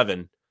played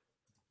 11.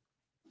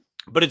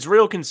 But it's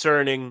real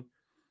concerning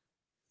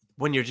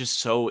when you're just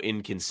so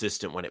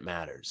inconsistent when it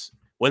matters.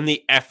 When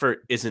the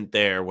effort isn't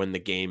there when the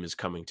game is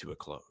coming to a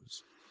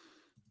close.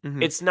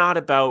 Mm-hmm. It's not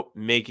about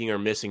making or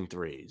missing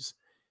threes.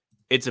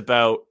 It's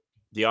about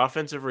the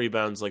offensive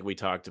rebounds like we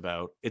talked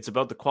about. It's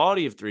about the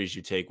quality of threes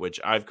you take,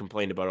 which I've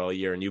complained about all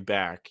year, and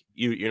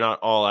you're not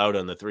all out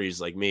on the threes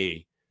like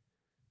me,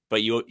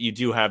 but you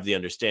do have the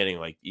understanding,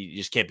 like, you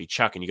just can't be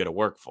chucking. You got to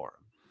work for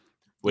them,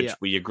 which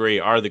we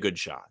agree are the good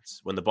shots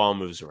when the ball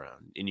moves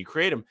around and you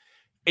create them.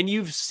 And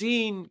you've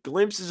seen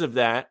glimpses of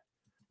that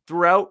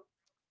throughout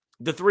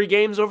the 3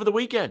 games over the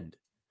weekend.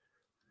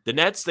 The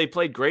Nets, they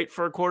played great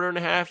for a quarter and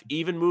a half,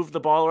 even moved the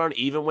ball around,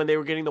 even when they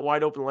were getting the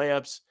wide open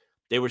layups.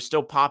 They were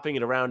still popping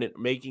it around and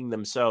making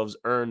themselves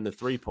earn the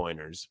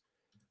 3-pointers.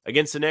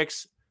 Against the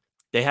Knicks,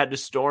 they had to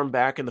storm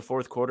back in the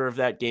fourth quarter of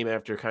that game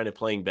after kind of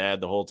playing bad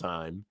the whole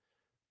time.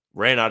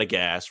 Ran out of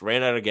gas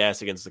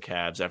against the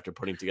Cavs after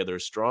putting together a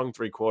strong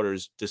 3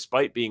 quarters,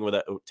 despite being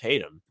without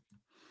Tatum.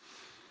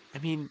 I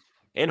mean,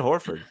 and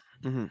Horford.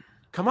 Mm-hmm.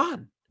 Come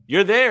on.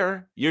 You're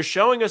there. You're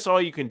showing us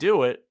all you can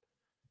do it.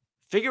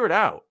 Figure it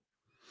out.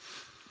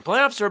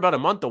 Playoffs are about a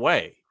month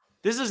away.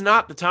 This is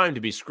not the time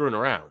to be screwing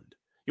around.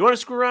 You want to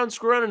screw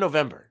around in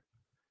November.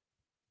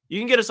 You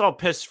can get us all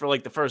pissed for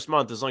like the first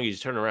month as long as you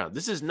turn around.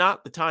 This is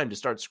not the time to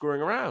start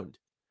screwing around.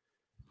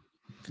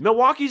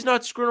 Milwaukee's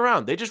not screwing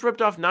around. They just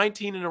ripped off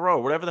 19 in a row,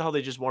 whatever the hell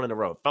they just won in a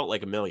row. It felt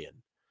like a million.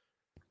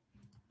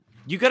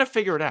 You got to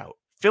figure it out.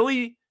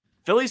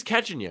 Philly's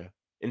catching you,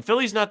 and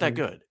Philly's not that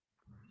good.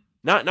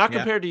 Not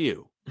compared to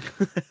you.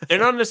 They're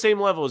not on the same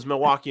level as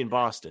Milwaukee and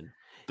Boston,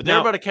 but they're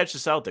about to catch the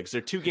Celtics.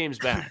 They're 2 games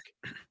back.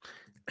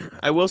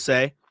 I will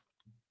say,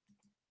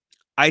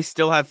 I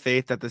still have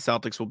faith that the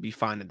Celtics will be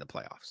fine in the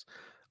playoffs.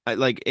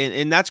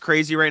 And that's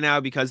crazy right now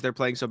because they're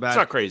playing so bad. It's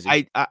not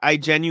crazy. I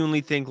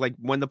genuinely think like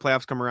when the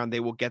playoffs come around, they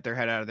will get their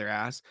head out of their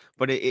ass.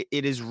 But it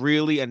is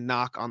really a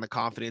knock on the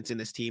confidence in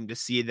this team to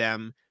see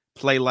them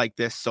play like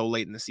this so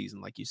late in the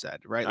season, like you said,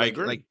 right? I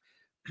agree. Like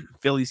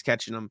Philly's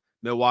catching them,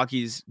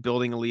 Milwaukee's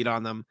building a lead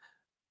on them.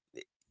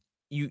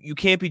 You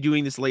can't be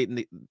doing this late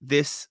in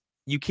this.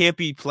 You can't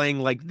be playing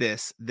like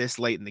this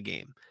late in the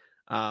game.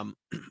 And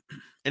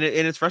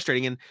it's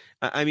frustrating. And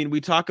I mean,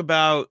 we talk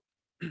about,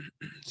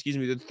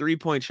 the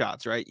 3-point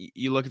shots, right?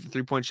 You look at the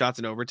 3-point shots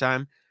in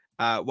overtime.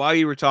 While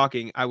you were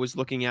talking, I was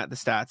looking at the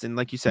stats, and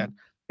like you said,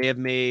 they have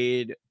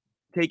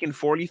taken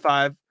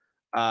 45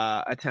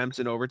 attempts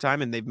in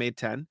overtime, and they've made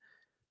 10.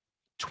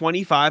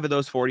 25 of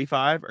those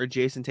 45 are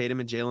Jason Tatum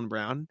and Jaylen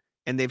Brown,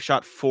 and they've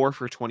shot 4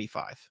 for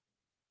 25.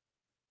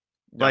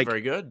 Not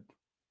very good.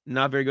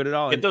 Not very good at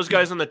all. Get those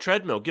guys on the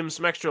treadmill. Give them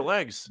some extra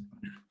legs.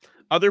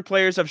 Other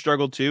players have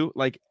struggled too,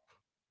 like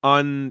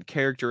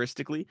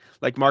uncharacteristically.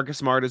 Like Marcus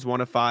Smart is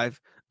 1 of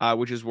 5,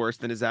 which is worse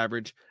than his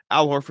average.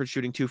 Al Horford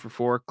shooting 2 for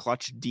 4,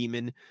 clutch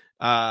demon.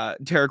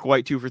 Derek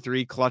White 2 for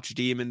 3, clutch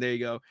demon. There you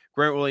go.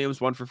 Grant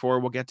Williams 1 for 4.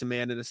 We'll get to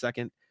man in a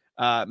second.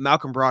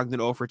 Malcolm Brogdon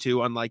 0 for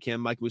 2, unlike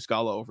him. Mike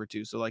Muscala 0 for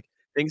 2. So like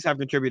things have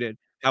contributed.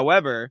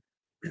 However,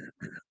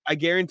 I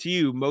guarantee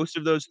you most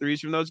of those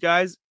threes from those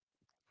guys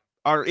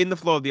are in the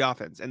flow of the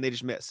offense and they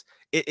just miss.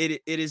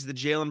 It is the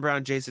Jaylen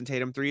Brown, Jason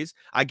Tatum threes.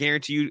 I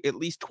guarantee you at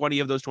least 20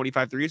 of those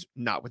 25 threes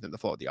not within the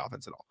flow of the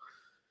offense at all.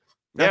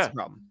 That's the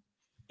problem.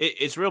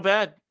 It's real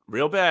bad.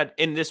 Real bad.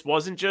 And this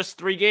wasn't just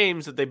 3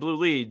 games that they blew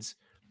leads.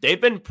 They've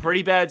been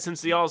pretty bad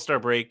since the All-Star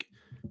break.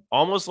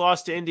 Almost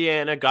lost to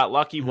Indiana. Got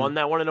lucky. Won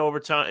that one in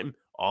overtime.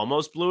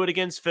 Almost blew it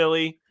against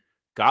Philly.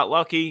 Got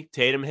lucky.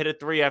 Tatum hit a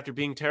 3 after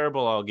being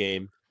terrible all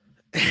game.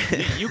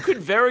 You could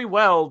very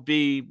well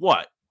be,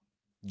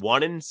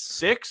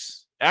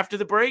 1-6 after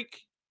the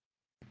break?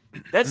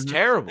 That's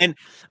terrible. And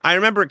I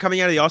remember coming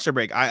out of the All-Star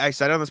break, I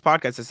said on this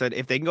podcast, I said,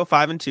 if they can go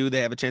 5-2,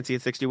 they have a chance to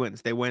get 60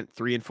 wins. They went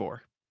 3-4.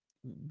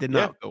 Did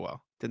not go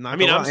well.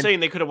 I'm saying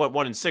they could have went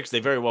 1-6. They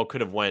very well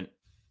could have went,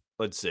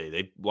 let's see,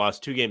 they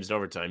lost 2 games in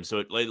overtime, so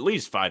at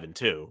least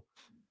 5-2.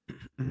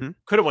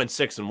 Could have went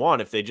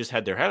 6-1 if they just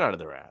had their head out of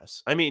their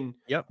ass. I mean,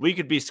 we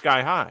could be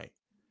sky high.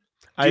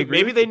 Dude,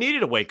 maybe they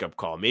needed a wake-up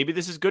call. Maybe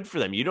this is good for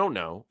them. You don't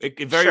know.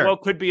 It very well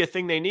could be a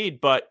thing they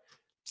need, but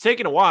it's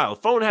taking a while.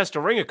 The phone has to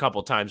ring a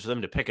couple times for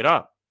them to pick it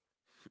up.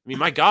 I mean,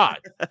 my God.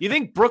 You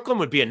think Brooklyn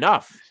would be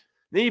enough?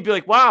 Then you'd be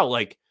like, wow,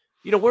 like,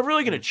 we're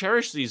really going to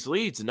cherish these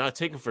leads and not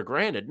take them for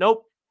granted.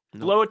 Nope.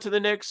 Blow it to the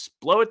Knicks.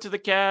 Blow it to the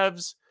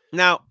Cavs.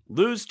 Now,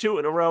 lose 2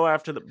 in a row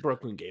after the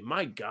Brooklyn game.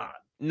 My God.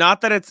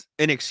 Not that it's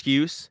an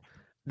excuse.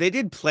 They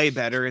did play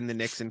better in the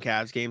Knicks and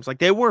Cavs games. Like,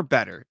 they were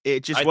better.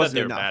 It just wasn't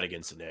enough. They were bad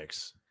against the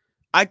Knicks.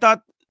 I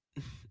thought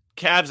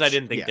Cavs, I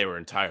didn't think they were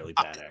entirely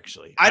bad,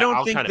 actually.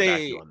 I'll think kind of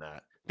back you on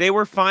that. They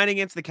were fine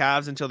against the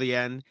Cavs until the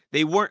end.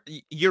 They weren't,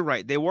 you're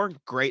right, they weren't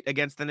great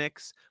against the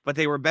Knicks, but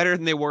they were better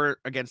than they were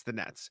against the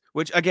Nets,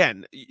 which,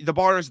 again, the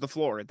bar is the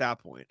floor at that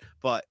point.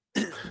 But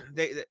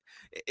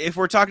if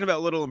we're talking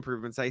about little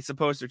improvements, I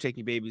suppose they're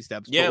taking baby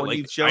steps. Yeah, but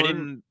like, I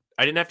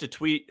didn't have to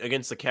tweet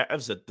against the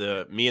Cavs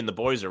that me and the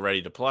boys are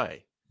ready to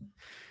play.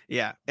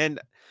 Yeah,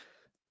 and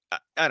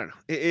I don't know.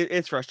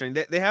 It's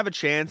frustrating. They have a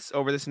chance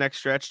over this next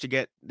stretch to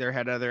get their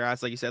head out of their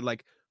ass, like you said,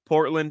 like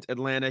Portland,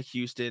 Atlanta,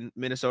 Houston,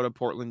 Minnesota,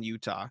 Portland,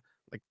 Utah.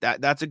 Like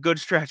that's a good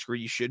stretch where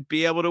you should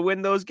be able to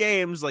win those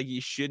games. Like you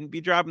shouldn't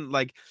be dropping.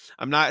 Like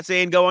I'm not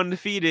saying go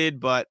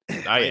undefeated, but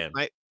I am.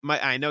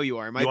 I know you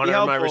are. It might you want be to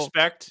earn helpful. my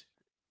respect?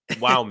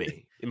 Wow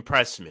me,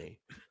 impress me.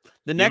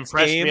 The next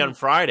impressed game me on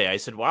Friday. I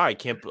said, "Wow, I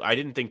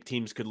didn't think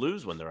teams could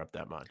lose when they're up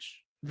that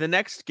much." The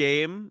next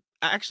game.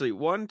 Actually,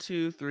 1,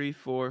 2, 3,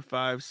 4,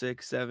 5,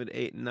 6, 7,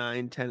 8,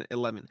 9, 10,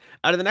 11.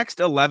 Out of the next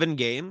 11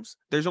 games,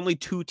 there's only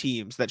 2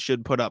 teams that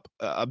should put up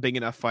a big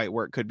enough fight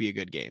where it could be a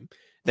good game.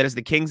 That is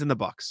the Kings and the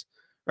Bucks,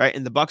 right?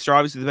 And the Bucks are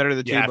obviously the better of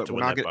the two, but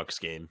we're not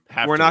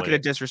going to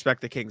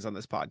disrespect the Kings on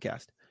this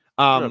podcast.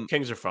 No,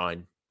 Kings are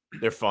fine.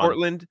 They're fun.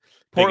 Portland,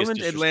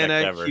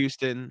 Atlanta,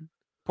 Houston,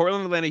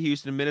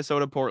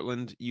 Minnesota,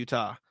 Portland,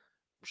 Utah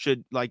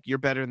should you're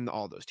better than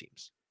all those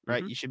teams.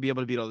 Right. You should be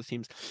able to beat all those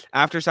teams.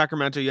 After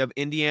Sacramento, you have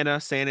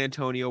Indiana, San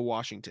Antonio,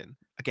 Washington.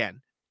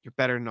 Again, you're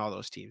better than all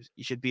those teams.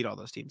 You should beat all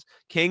those teams.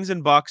 Kings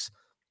and Bucks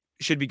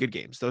should be good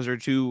games. Those are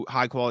 2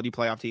 high quality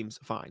playoff teams.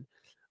 Fine.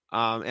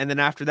 And then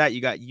after that,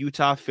 you got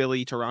Utah,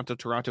 Philly, Toronto,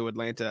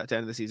 Atlanta at the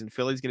end of the season.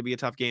 Philly's going to be a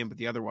tough game, but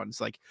the other ones,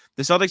 like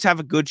the Celtics have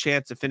a good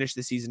chance to finish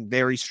the season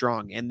very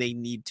strong, and they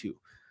need to.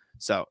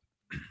 So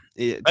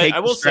I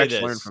will say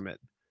this. Learn from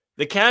it.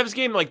 The Cavs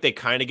game, like they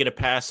kind of get a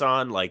pass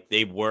on, like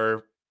they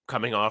were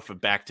coming off a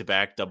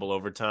back-to-back double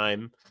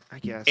overtime, I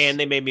guess, and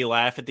they made me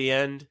laugh at the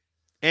end.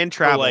 And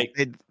travel, like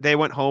they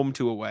went home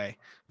to away.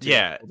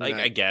 Yeah, like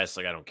I guess,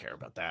 like I don't care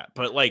about that,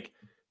 but like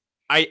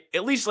I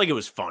at least like it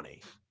was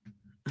funny.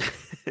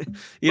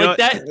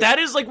 That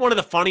is like one of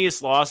the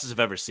funniest losses I've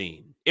ever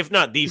seen, if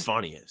not the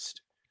funniest.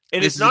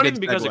 And it's not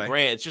even because of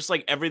Grant; it's just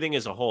like everything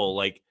as a whole,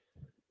 like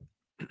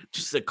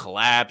just a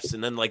collapse,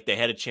 and then like they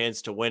had a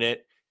chance to win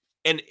it,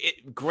 and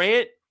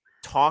Grant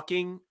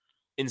talking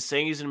and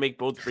saying he's going to make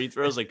both free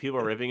throws, like people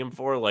are ripping him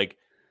for, like,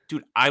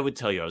 dude, I would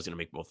tell you I was going to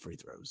make both free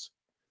throws.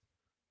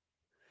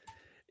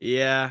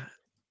 Yeah.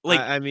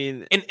 Like, I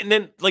mean, and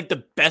then like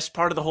the best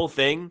part of the whole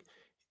thing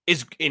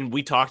is, and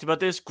we talked about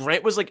this,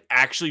 Grant was like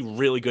actually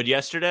really good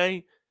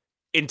yesterday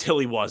until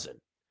he wasn't.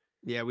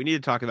 Yeah. We need to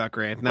talk about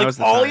Grant. Like,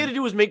 all he had to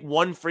do was make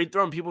 1 free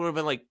throw and people would have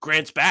been like,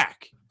 Grant's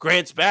back.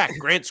 Grant's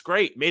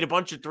great. Made a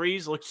bunch of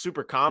threes, looked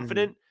super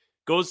confident,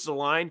 goes to the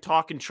line,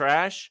 talking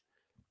trash.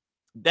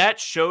 That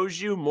shows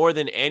you more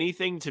than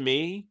anything to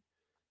me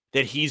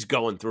that he's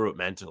going through it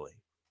mentally.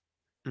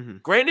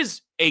 Grant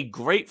is a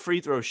great free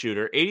throw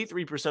shooter,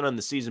 83% on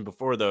the season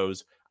before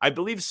those. I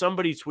believe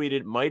somebody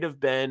tweeted, might have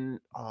been,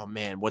 oh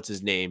man, what's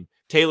his name?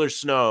 Taylor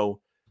Snow,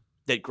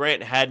 that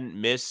Grant hadn't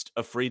missed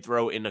a free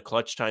throw in a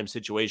clutch time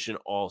situation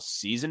all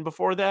season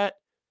before that.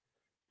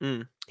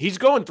 He's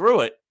going through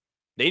it.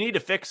 They need to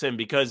fix him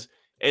because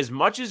as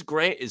much as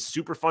Grant is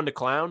super fun to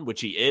clown, which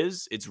he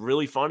is, it's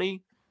really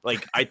funny.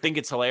 Like, I think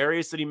it's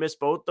hilarious that he missed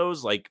both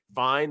those. Like,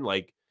 fine,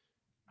 like,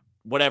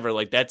 whatever.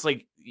 Like, that's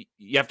like,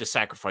 you have to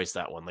sacrifice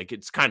that one. Like,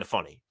 it's kind of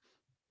funny.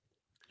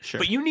 Sure.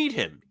 But you need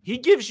him. He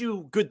gives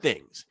you good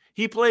things.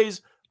 He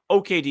plays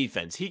okay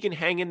defense. He can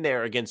hang in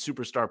there against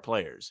superstar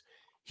players.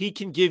 He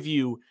can give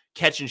you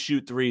catch and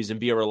shoot threes and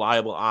be a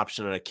reliable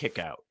option on a kick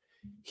out.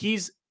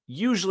 He's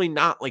usually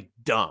not like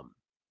dumb.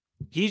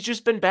 He's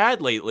just been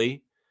bad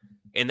lately.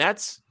 And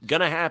that's going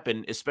to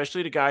happen,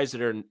 especially to guys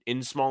that are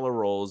in smaller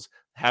roles,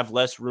 have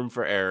less room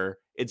for error.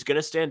 It's going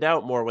to stand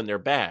out more when they're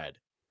bad.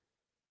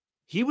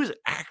 He was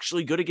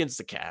actually good against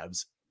the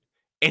Cavs,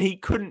 and he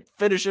couldn't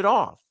finish it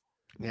off.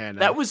 Yeah, no.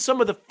 That was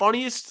some of the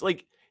funniest.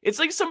 Like, it's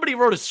like somebody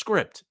wrote a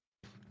script.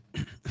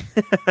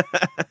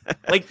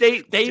 Like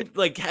they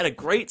like had a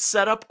great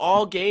setup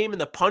all game,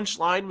 and the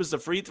punchline was the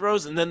free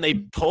throws, and then they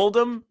pulled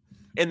him,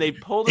 in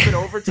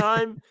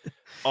overtime.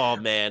 Oh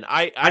man,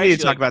 I need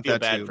to talk about feel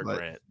that bad too. for But...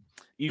 Grant.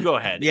 You go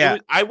ahead. Yeah,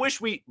 I wish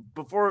we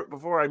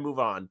before I move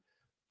on.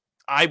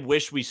 I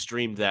wish we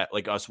streamed that,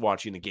 like us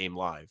watching the game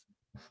live,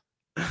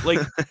 like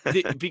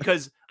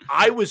because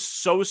I was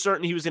so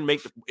certain he was going to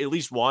make at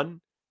least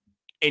one,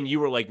 and you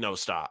were like, "No,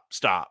 stop!"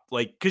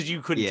 Like, because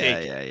you couldn't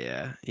take it.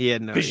 Yeah. He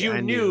had no, because you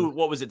I knew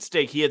what was at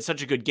stake. He had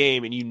such a good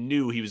game, and you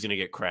knew he was going to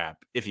get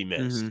crap if he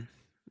missed. Mm-hmm.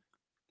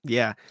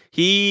 Yeah,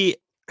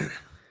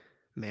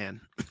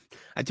 man,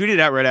 I tweeted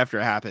out right after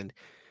it happened.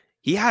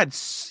 He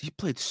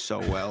played so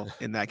well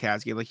in that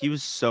Cavs game. Like, he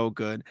was so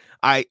good.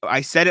 I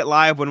said it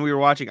live when we were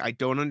watching. I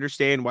don't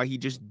understand why he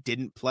just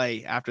didn't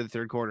play after the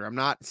third quarter. I'm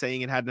not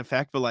saying it had an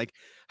effect, but like,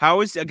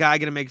 how is a guy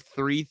going to make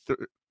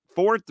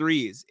 4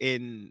 threes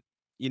in,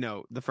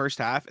 the first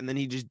half, and then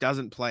he just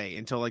doesn't play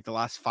until like the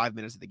last 5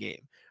 minutes of the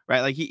game,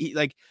 right? Like he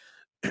like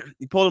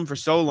he pulled him for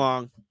so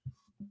long,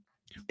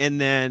 and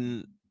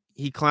then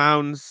he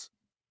clowns.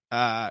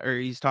 Or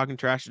he's talking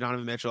trash to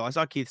Donovan Mitchell. I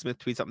saw Keith Smith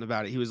tweet something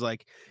about it. He was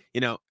like,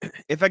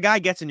 if a guy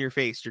gets in your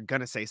face, you're going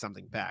to say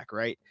something back,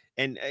 right?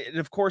 And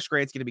of course,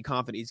 Grant's going to be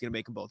confident he's going to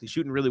make them both. He's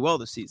shooting really well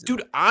this season.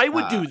 Dude, I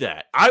would do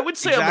that. I would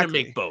say exactly. I'm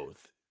going to make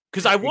both.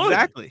 Because I would.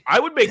 Exactly.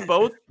 I would make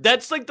both.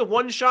 That's like the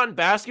one shot in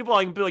basketball.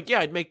 I can be like, yeah,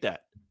 I'd make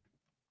that.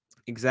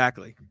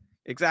 Exactly.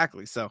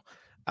 So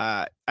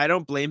I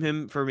don't blame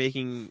him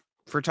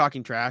for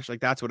talking trash.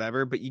 Like, that's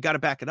whatever. But you got to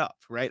back it up,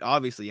 right?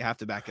 Obviously, you have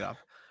to back it up.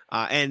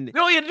 And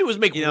all you had to do was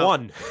make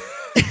one.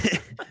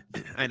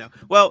 I know.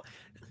 Well,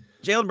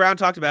 Jaylen Brown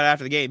talked about it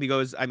after the game. He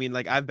goes, I've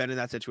been in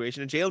that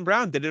situation. And Jaylen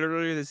Brown did it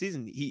earlier this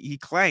season. He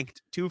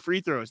clanked 2 free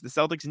throws. The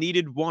Celtics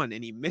needed 1,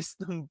 and he missed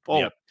them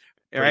both. Yep,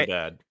 all right?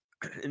 Bad.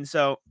 And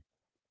so,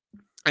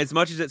 as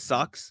much as it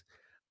sucks,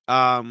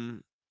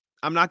 I'm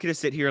not going to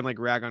sit here and like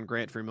rag on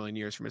Grant for a million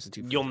years for missing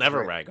 2 free throws. You'll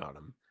never rag on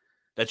him.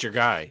 That's your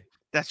guy.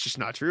 That's just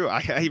not true.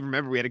 I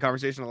remember we had a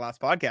conversation on the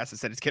last podcast that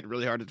said it's getting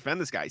really hard to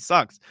defend this guy. He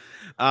sucks.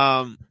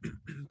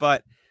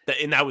 But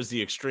that was the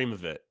extreme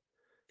of it.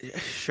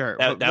 Sure.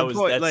 That's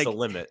the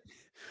limit.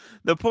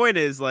 The point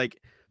is,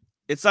 like,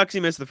 it sucks he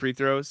missed the free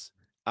throws.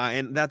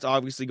 And that's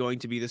obviously going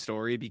to be the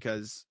story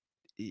because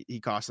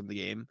he cost him the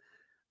game.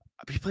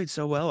 But he played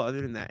so well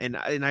other than that.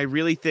 And I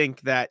really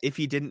think that if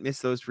he didn't miss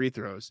those free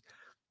throws,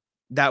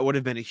 that would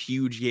have been a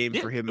huge game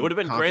for him. It would have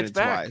been Grant's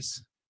back.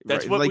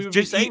 That's right? what like, we were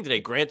just saying today.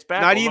 Grant's back.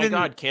 Not oh even, my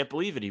God, can't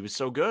believe it. He was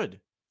so good.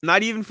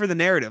 Not even for the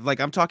narrative. Like,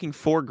 I'm talking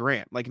for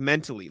Grant, like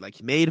mentally. Like,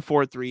 he made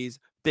 4 threes,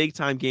 big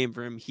time game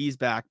for him. He's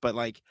back, but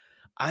like,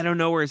 I don't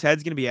know where his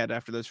head's gonna be at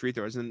after those free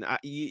throws. And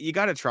you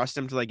got to trust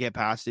him to like get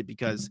past it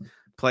because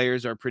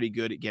players are pretty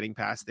good at getting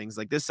past things.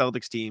 Like, this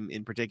Celtics team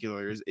in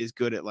particular is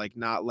good at like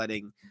not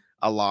letting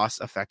a loss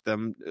affect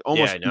them.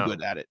 Almost too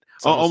good at it.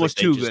 Almost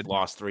like too just good.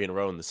 Lost 3 in a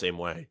row in the same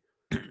way.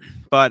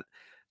 But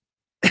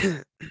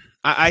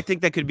I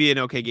think that could be an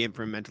okay game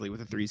for him mentally with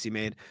the 3s he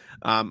made.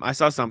 I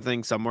saw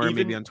something somewhere,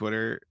 maybe on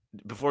Twitter.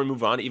 Before we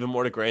move on, even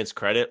more to Grant's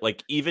credit,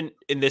 like and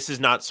this is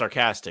not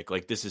sarcastic,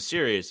 like this is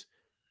serious.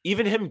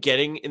 Even him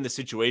getting in the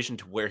situation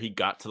to where he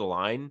got to the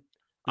line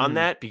on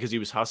that because he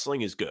was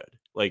hustling is good.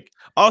 Like,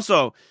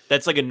 also,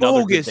 that's like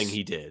another good thing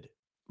he did.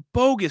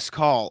 Bogus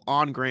call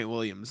on Grant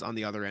Williams on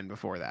the other end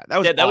before that.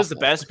 That was the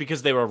best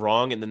because they were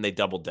wrong and then they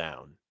doubled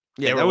down.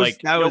 Yeah, that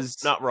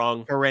was not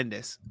wrong.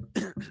 Horrendous.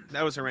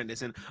 That was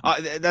horrendous. And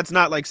that's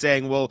not like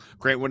saying, well,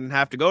 Grant wouldn't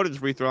have to go to the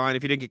free throw line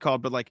if he didn't get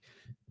called, but like,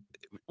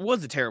 it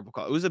was a terrible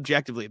call. It was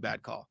objectively a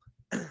bad call.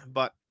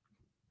 But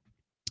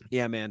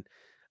yeah, man,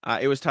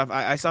 it was tough.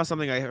 I saw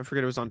something, I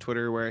forget it was on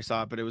Twitter where I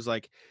saw it, but it was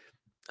like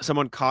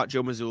someone caught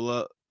Joe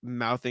Mazzulla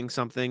mouthing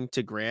something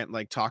to Grant,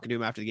 like talking to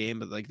him after the game,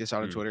 but like this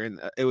on Twitter.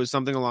 And it was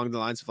something along the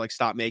lines of like,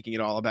 stop making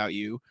it all about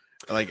you.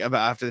 Like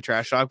about after the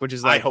trash talk, which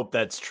is like, I hope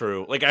that's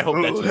true. Like, I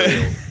hope that's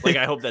real. Like,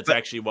 I hope that's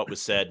actually what was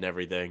said and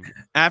everything.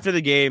 After the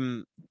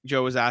game,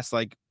 Joe was asked,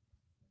 like,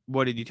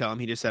 what did you tell him?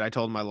 He just said, I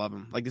told him I love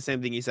him. Like the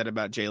same thing he said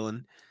about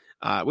Jaylen,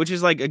 which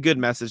is like a good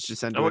message to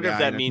send to I wonder a guy if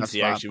that means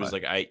he actually was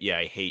like, I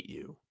hate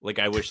you. Like,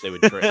 I wish they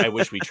would, I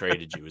wish we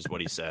traded you is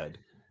what he said.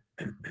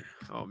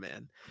 Oh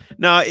man.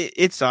 No,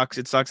 it sucks.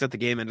 It sucks that the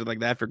game ended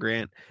like that for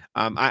Grant.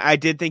 I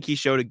did think he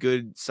showed a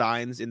good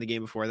signs in the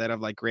game before that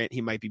of like Grant,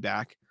 he might be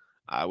back.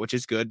 Which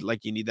is good.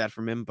 Like, you need that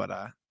from him, but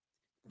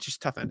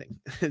just tough ending.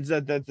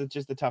 That's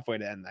just a tough way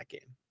to end that game.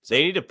 So,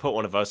 they need to put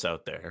one of us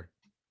out there.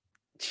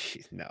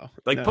 Jeez, no.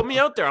 Put me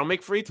out there. I'll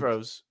make free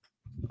throws.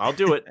 I'll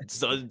do it.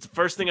 So it's the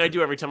first thing I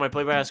do every time I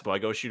play basketball. I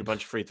go shoot a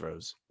bunch of free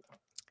throws.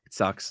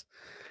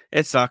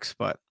 It sucks,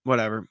 but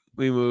whatever.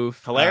 We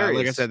move. Hilarious.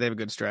 Like I said, they have a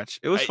good stretch.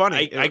 It was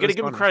funny. I got to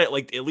give them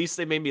credit. At least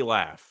they made me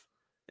laugh.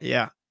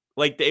 Yeah.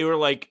 They were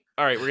like,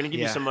 all right, we're going to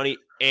give you some money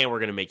and we're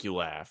going to make you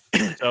laugh.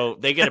 So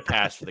they get a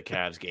pass for the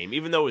Cavs game,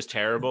 even though it was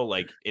terrible.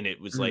 And it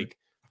was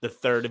the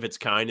third of its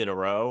kind in a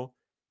row.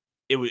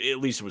 At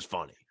least it was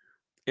funny.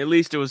 At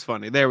least it was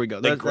funny. There we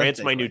go.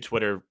 Grant's my new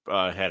Twitter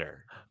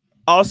header.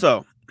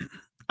 Also,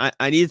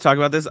 I need to talk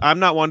about this. I'm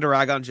not one to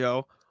rag on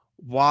Joe.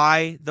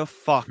 Why the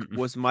fuck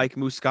was Mike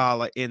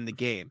Muscala in the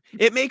game?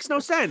 It makes no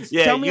sense.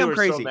 Yeah, tell me I'm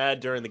crazy. So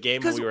mad during the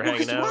game when we were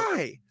hanging out.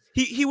 Why?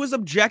 He was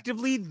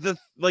objectively the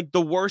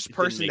worst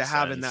person to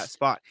have in that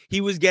spot.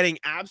 He was getting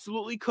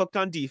absolutely cooked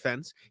on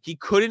defense. He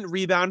couldn't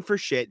rebound for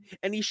shit,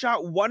 and he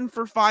shot 1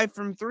 for 5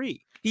 from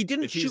 3. He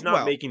didn't shoot well. If he's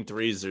not making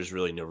threes, there's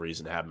really no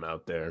reason to have him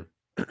out there.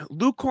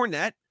 Luke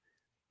Cornett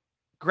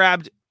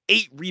grabbed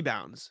 8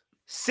 rebounds.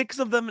 6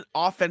 of them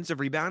offensive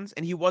rebounds,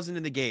 and he wasn't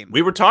in the game.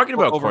 We were talking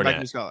about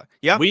Cornett.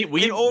 Yeah,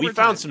 we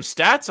found some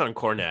stats on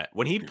Cornett.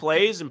 When he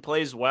plays and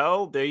plays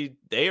well, they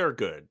are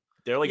good.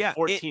 They're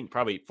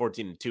probably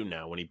 14-2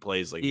 now when he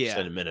plays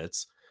extended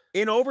minutes.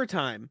 In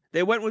overtime,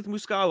 they went with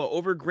Muscala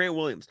over Grant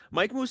Williams.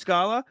 Mike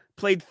Muscala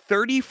played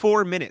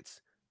 34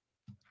 minutes.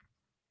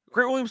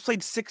 Grant Williams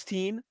played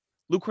 16.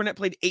 Luke Cornett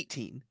played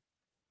 18.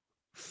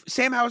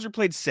 Sam Hauser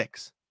played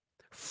 6.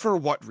 For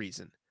what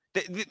reason?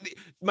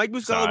 Mike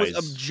Muscala was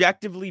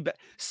objectively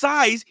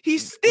size. He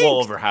stinks. Well,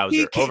 over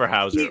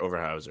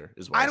Hauser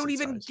is why I don't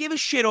even give a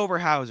shit over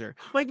Hauser.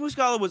 Mike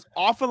Muscala was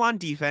awful on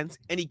defense,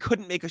 and he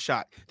couldn't make a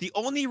shot. The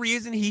only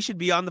reason he should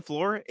be on the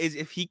floor is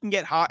if he can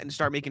get hot and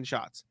start making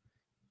shots,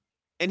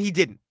 and he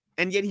didn't.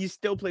 And yet he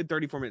still played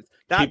 34 minutes.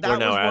 People are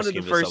now asking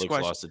if the first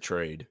Celtics lost a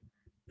trade.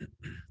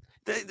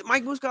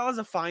 Mike Muscala is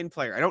a fine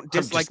player. I don't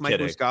dislike Mike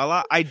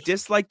Muscala. I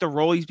dislike the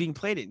role he's being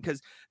played in because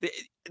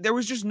there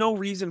was just no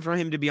reason for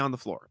him to be on the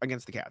floor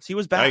against the Cavs. He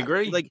was bad. I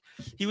agree.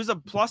 He was a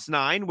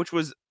 +9, which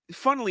was,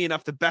 funnily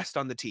enough, the best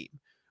on the team.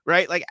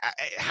 Right?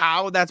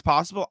 How that's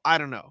possible, I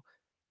don't know.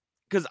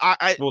 Because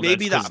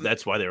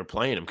that's why they were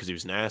playing him, because he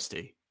was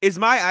nasty. Is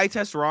my eye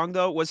test wrong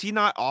though? Was he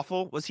not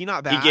awful? Was he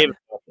not bad?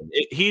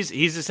 He's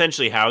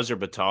essentially Hauser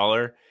but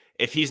taller.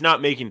 If he's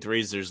not making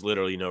threes, there's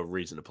literally no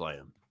reason to play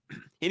him.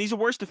 And he's a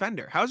worse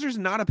defender. Hauser's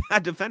not a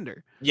bad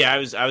defender. Yeah, I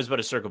was about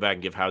to circle back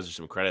and give Hauser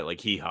some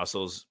credit. He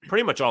hustles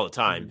pretty much all the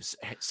time.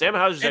 Sam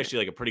Hauser's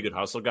actually a pretty good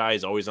hustle guy.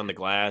 He's always on the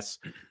glass,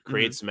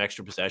 creates some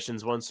extra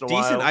possessions once in a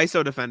while. Decent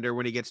ISO defender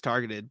when he gets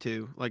targeted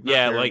too.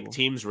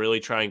 Teams really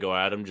try and go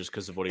at him just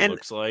because of what he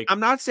looks like. I'm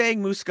not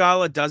saying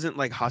Muscala doesn't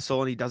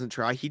hustle and he doesn't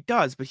try. He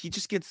does, but he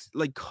just gets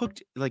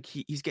cooked.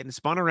 He's getting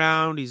spun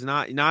around. He's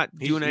not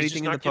doing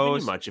anything in the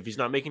post. Much if he's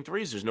not making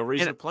threes. There's no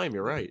reason to play him.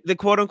 You're right. The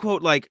quote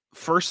unquote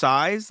for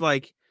size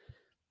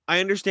I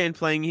understand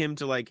playing him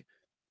to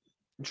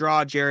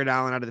draw Jared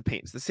Allen out of the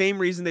paint. It's the same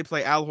reason they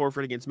play Al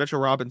Horford against Mitchell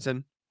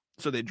Robinson.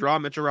 So they draw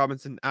Mitchell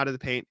Robinson out of the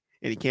paint,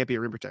 and he can't be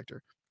a rim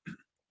protector.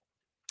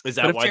 Is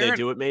that why they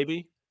do it?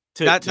 Maybe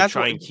to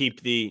try and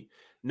keep the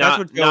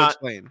not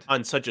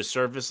on such a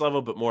surface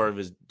level, but more of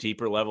a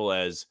deeper level.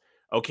 As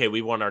okay,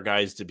 we want our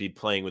guys to be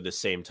playing with the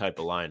same type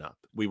of lineup.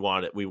 We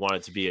want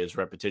it to be as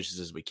repetitious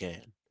as we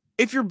can.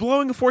 If you're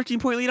blowing a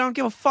 14-point lead, I don't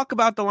give a fuck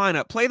about the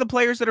lineup. Play the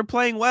players that are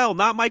playing well,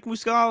 not Mike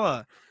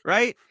Muscala,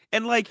 right?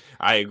 And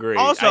I agree.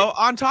 Also,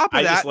 on top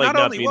of that,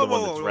 not being the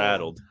one that's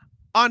rattled.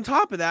 On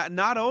top of that,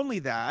 not only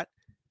that,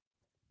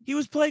 he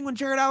was playing when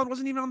Jared Allen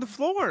wasn't even on the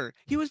floor.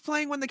 He was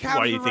playing when the Cavs were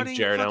running. Why do you think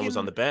Jared Allen was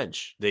on the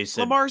bench? They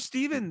said Lamar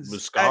Stevens.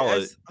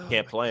 Muscala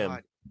can't play him.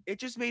 It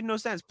just made no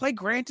sense. Play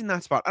Grant in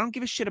that spot. I don't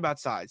give a shit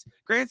about size.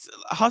 Grant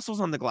hustles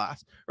on the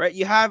glass, right?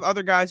 You have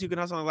other guys who can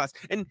hustle on the glass.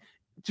 And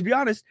to be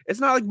honest, it's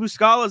not like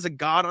Muscala is a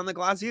god on the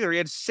glass either. He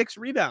had 6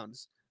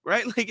 rebounds,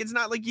 right? It's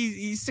not like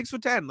he's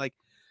 6'10".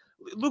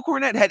 Luke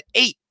Cornett had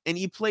 8, and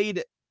he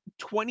played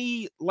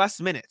 20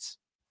 less minutes.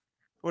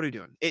 What are you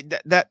doing?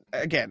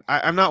 Again,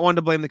 I'm not one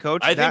to blame the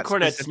coach. I think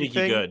Cornett's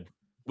sneaky good.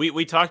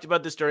 We talked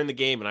about this during the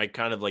game, and I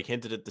kind of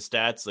hinted at the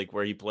stats,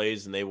 where he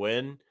plays and they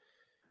win.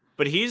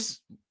 But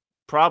he's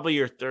probably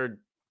your third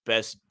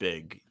best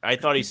big. I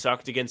thought he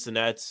sucked against the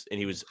Nets, and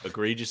he was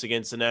egregious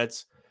against the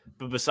Nets.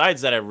 But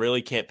besides that, I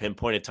really can't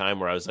pinpoint a time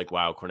where I was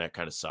wow, Cornett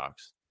kind of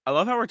sucks. I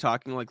love how we're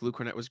talking Luke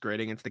Cornett was great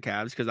against the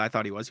Cavs, because I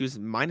thought he was. He was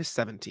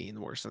 -17,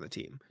 worst on the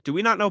team. Do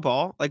we not know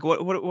ball?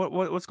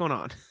 What's going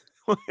on?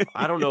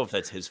 I don't know if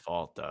that's his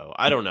fault, though.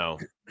 I don't know.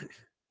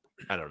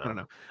 I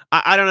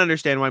don't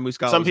understand why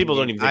Muscala. Some people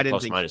don't even think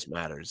plus minus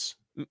matters.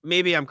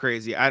 Maybe I'm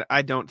crazy.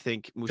 I don't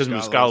think because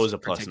Muscala was a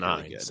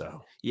 +9. Good.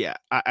 So yeah,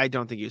 I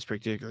don't think he was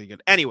particularly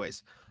good.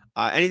 Anyways,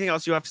 anything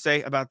else you have to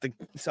say about the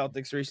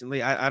Celtics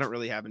recently? I don't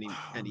really have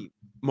any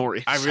more.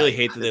 I really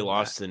hate that they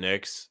lost to the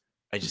Knicks.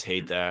 I just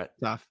hate that.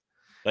 Tough.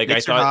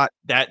 I thought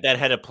that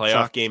had a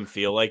playoff game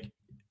feel like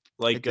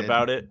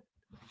about it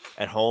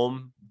at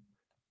home.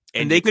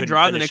 And they could couldn't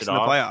draw the finish Knicks it in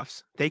the off.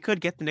 playoffs. They could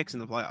get the Knicks in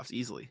the playoffs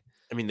easily.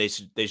 I mean, they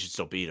should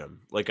still beat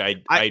them. Like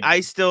I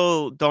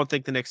still don't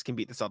think the Knicks can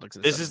beat the Celtics.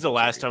 In this is the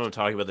last series. time I'm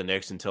talking about the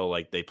Knicks until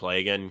like they play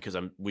again because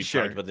we've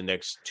talked about the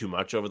Knicks too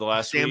much over the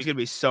last Sam's week. gonna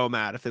be so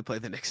mad if they play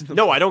the Knicks.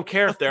 No, I don't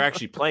care if they're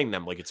actually playing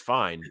them. Like, it's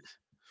fine.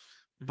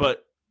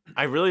 But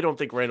I really don't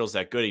think Randall's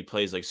that good. He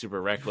plays like super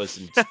reckless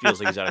and feels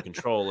like he's out of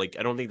control. Like,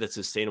 I don't think that's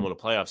sustainable in a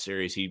playoff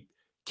series. He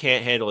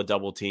can't handle a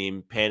double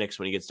team, panics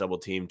when he gets double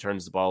teamed,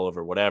 turns the ball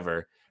over,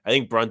 whatever. I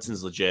think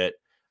Brunson's legit.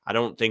 I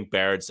don't think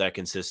Barrett's that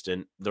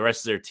consistent. The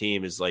rest of their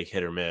team is like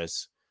hit or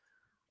miss.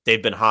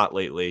 They've been hot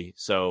lately,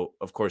 so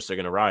of course they're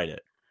going to ride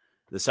it.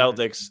 The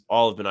Celtics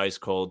all have been ice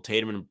cold.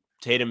 Tatum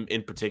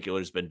in particular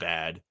has been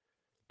bad.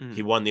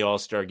 He won the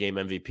All-Star Game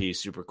MVP,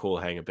 super cool,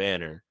 hang a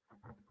banner.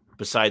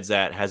 Besides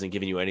that, hasn't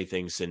given you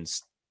anything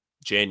since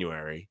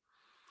January.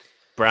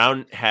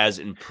 Brown has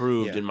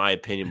improved, in my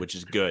opinion, which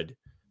is good.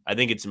 I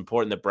think it's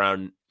important that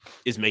Brown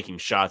is making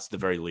shots at the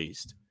very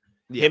least.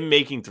 Him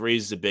making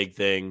threes is a big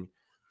thing.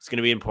 It's going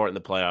to be important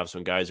in the playoffs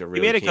when guys are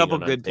really. He made a couple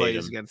good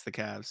plays against the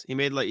Cavs. He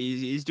made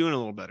he's doing a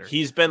little better.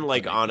 He's been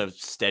like on a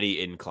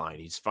steady incline.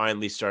 He's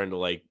finally starting to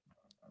like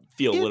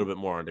feel a little bit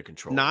more under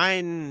control.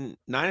 9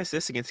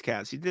 assists against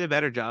Cavs. He did a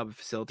better job of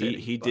facilitating.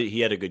 He did.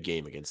 He had a good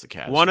game against the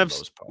Cavs.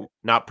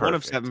 Not perfect. 1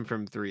 of 7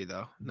 from 3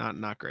 though.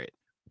 Not great.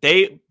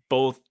 They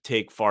both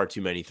take far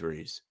too many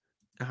threes.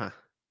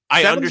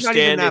 I Seven's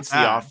understand it's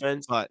bad, the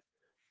offense, but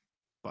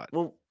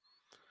well,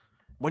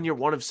 when you're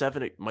 1 of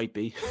 7, it might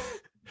be.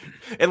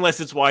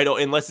 Unless it's wide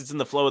open, unless it's in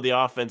the flow of the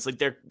offense. Like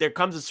there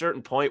comes a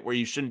certain point where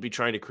you shouldn't be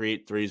trying to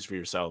create threes for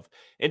yourself.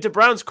 And to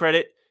Brown's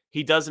credit,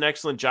 he does an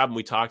excellent job. And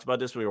we talked about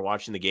this when we were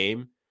watching the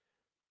game.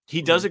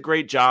 He does a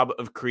great job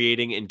of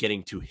creating and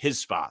getting to his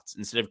spots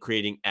instead of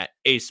creating at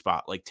a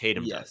spot like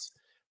Tatum does.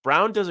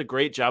 Brown does a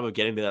great job of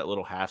getting to that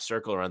little half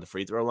circle around the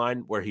free throw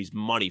line where he's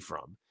money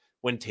from.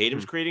 When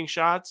Tatum's creating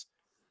shots,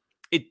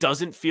 it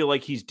doesn't feel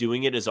like he's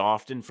doing it as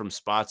often from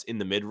spots in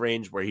the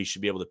mid-range where he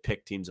should be able to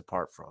pick teams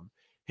apart from.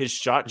 His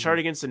shot chart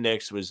against the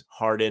Knicks was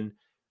Harden,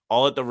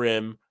 all at the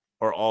rim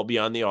or all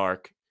beyond the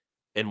arc,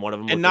 and one of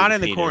them and not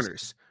in the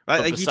corners. Right?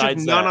 Like he took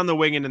none on the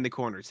wing and in the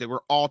corners. They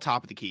were all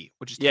top of the key,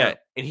 which is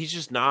terrible. And he's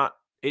just not.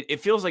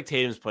 It feels like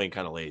Tatum's playing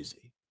kind of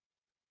lazy.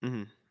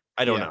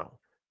 I don't know.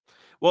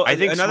 Well, I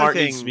think Smart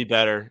needs to be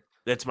better.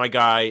 That's my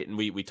guy, and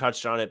we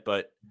touched on it,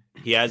 but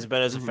he hasn't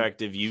been as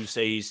effective. You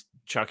say he's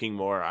chucking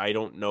more. I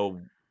don't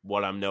know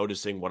what I'm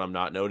noticing, what I'm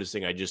not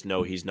noticing. I just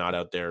know he's not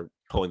out there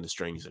pulling the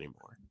strings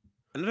anymore.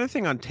 Another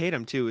thing on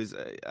Tatum too is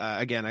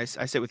again I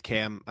sit with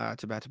Cam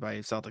to by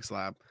Celtics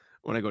Lab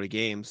when I go to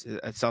games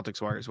at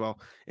Celtics Wire as well,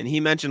 and he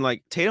mentioned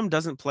like Tatum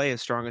doesn't play as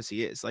strong as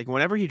he is. Like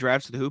whenever he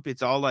drives to the hoop,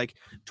 it's all like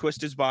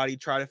twist his body,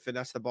 try to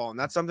finesse the ball, and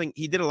that's something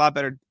he did a lot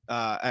better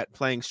at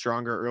playing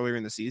stronger earlier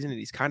in the season, and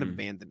he's kind of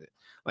abandoned it.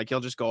 Like he'll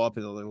just go up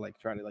and he'll like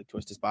try to like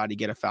twist his body,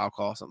 get a foul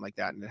call, something like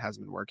that, and it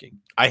hasn't been working.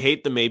 I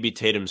hate the maybe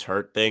Tatum's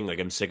hurt thing. Like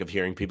I'm sick of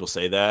hearing people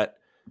say that,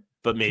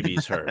 but maybe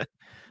he's hurt.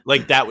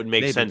 Like that would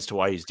make sense to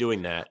why he's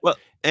doing that. Well,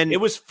 and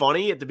it was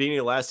funny at the beginning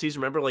of last season.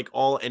 Remember, like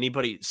all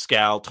anybody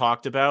Scal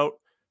talked about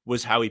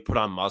was how he put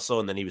on muscle,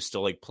 and then he was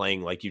still like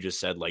playing, like you just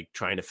said, like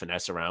trying to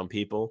finesse around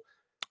people.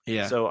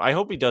 Yeah. So I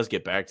hope he does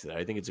get back to that.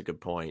 I think it's a good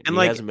point. And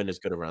he hasn't been as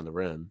good around the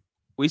rim.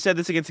 We said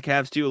this against the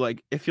Cavs too.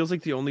 Like it feels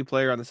like the only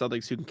player on the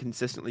Celtics who can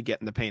consistently get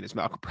in the paint is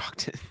Malcolm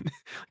Brogdon.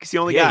 He's the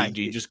only guy.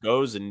 He just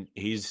goes and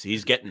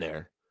he's getting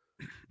there.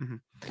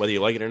 Whether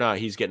you like it or not,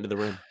 he's getting to the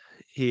rim.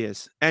 He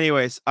is.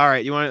 Anyways, all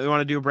right. You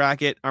want to do a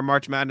bracket, our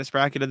March Madness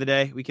bracket of the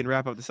day? We can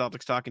wrap up the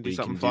Celtics talk and do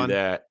something fun. Do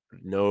that.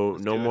 No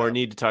more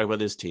need to talk about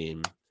this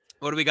team.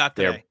 What do we got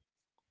today?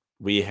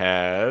 We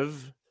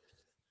have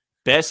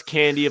best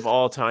candy of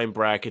all time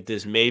bracket.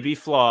 This may be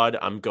flawed.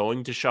 I'm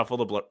going to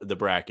shuffle the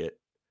bracket.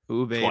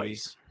 Ooh, baby.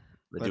 Twice.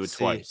 I'm going to do it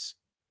twice.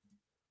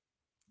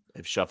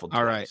 I've shuffled twice.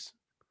 All right.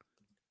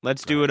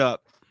 Let's do it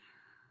up.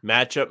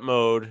 Matchup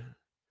mode.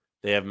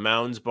 They have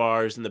Mounds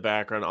bars in the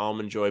background.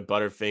 Almond Joy,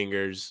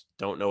 Butterfingers.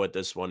 Don't know what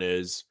this one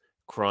is.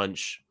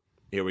 Crunch.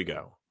 Here we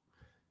go.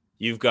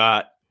 You've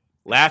got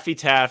Laffy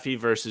Taffy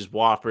versus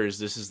Whoppers.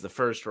 This is the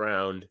first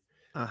round.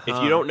 If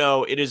you don't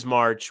know, it is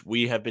March.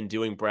 We have been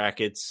doing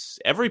brackets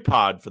every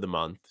pod for the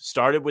month.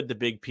 Started with the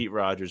big Pete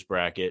Rogers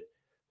bracket.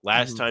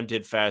 Last time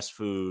did fast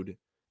food.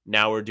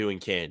 Now we're doing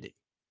candy.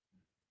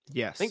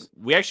 Yes. I think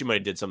we actually might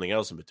have did something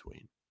else in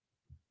between.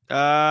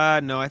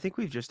 No, I think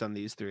we've just done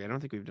these 3. I don't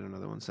think we've done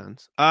another one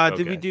since.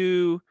 Did we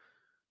do?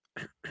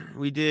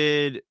 We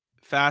did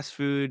fast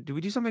food. Did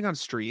we do something on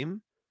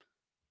stream?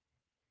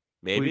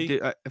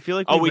 Maybe. I feel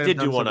like. We did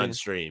do one on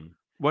stream.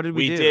 What did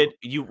we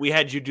do? We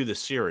had you do the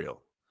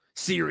cereal.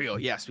 Cereal.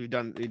 Yes, we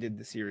did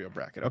the cereal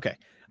bracket. Okay.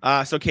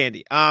 So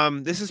candy.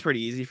 This is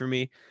pretty easy for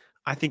me.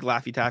 I think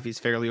Laffy Taffy is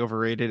fairly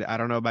overrated. I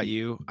don't know about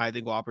you. I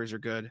think Whoppers are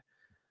good.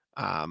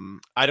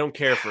 I don't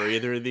care for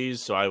either of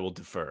these, so I will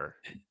defer.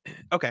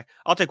 Okay,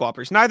 I'll take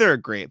Whoppers. Neither are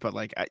great, but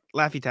like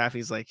Laffy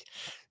Taffy's like,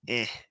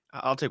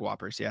 I'll take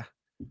Whoppers. Yeah.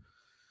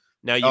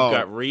 Now you've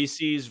got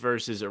Reese's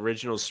versus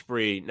Original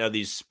Spree. Now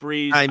these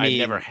Sprees, I've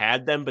never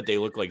had them, but they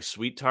look like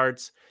sweet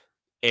tarts.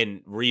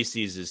 and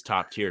Reese's is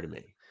top tier to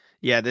me.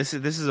 Yeah, this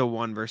is a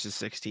 1 versus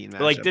 16 matchup.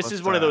 Like, this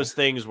is one of those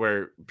things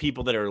where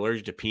people that are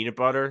allergic to peanut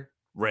butter,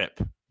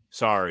 rip.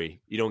 Sorry,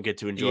 you don't get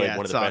to enjoy one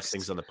of the best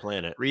things on the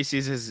planet.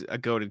 Reese's is a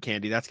goated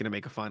candy. That's going to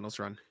make a finals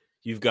run.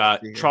 You've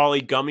got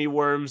Trolley gummy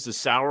worms, the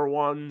sour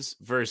ones,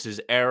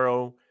 versus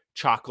Arrow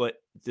chocolate.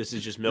 This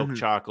is just milk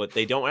chocolate.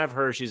 They don't have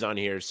Hershey's on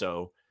here,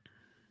 so,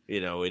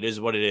 it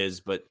is what it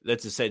is. But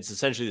it's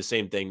essentially the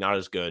same thing, not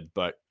as good.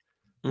 But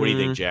what do you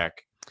think,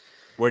 Jack?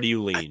 Where do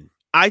you lean?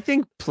 I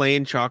think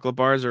plain chocolate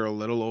bars are a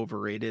little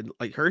overrated.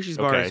 Like, Hershey's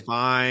bar is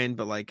fine,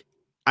 but like,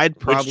 I'd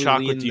probably Which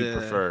chocolate do you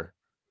prefer?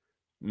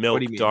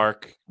 Milk,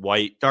 dark,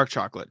 white? Dark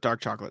chocolate.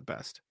 Dark chocolate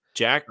best.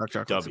 Jack, dark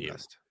chocolate's W.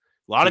 best.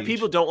 A lot of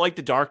people don't like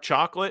the dark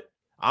chocolate.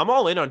 I'm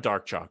all in on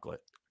dark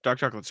chocolate. Dark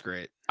chocolate's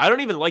great. I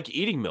don't even like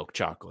eating milk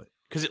chocolate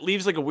because it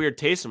leaves like a weird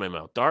taste in my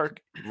mouth. Dark,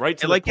 right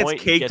to it the like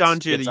point. Gets caked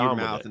onto your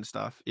mouth and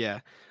stuff. Yeah.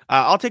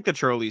 I'll take the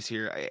Trolleys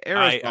here.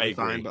 Arrow's probably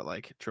fine, but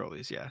like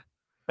Trolleys, yeah.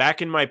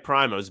 Back in my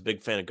prime, I was a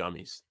big fan of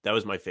gummies. That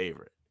was my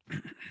favorite.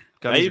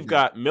 Now you've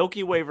got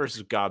Milky Way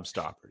versus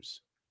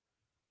Gobstoppers.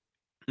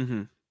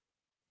 Mm-hmm.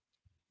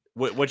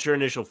 What's your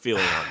initial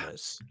feeling on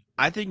this?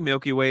 I think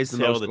Milky Way is the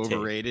most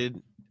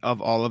overrated of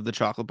all of the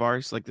chocolate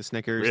bars, like the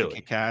Snickers, the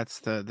Kit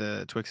Kats,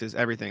 the Twixes,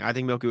 everything. I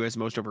think Milky Way is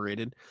most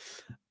overrated,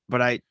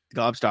 but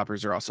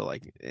Gobstoppers are also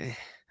like,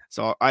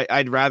 so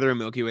I'd rather a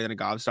Milky Way than a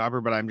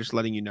Gobstopper, but I'm just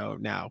letting you know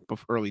now,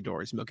 early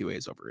doors, Milky Way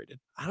is overrated.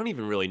 I don't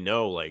even really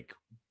know, like,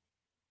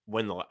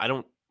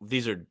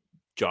 these are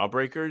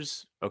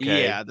jawbreakers.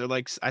 Okay. Yeah,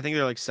 I think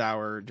they're like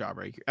sour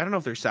jawbreakers. I don't know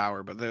if they're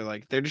sour, but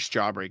they're just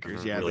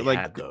jawbreakers. Yeah, really they're like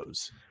had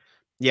those.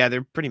 Yeah,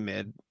 they're pretty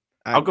mid.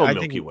 I'll go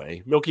Milky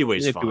Way. Milky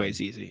Way's fine. Milky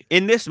Way's easy.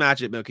 In this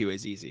matchup, Milky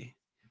Way's easy.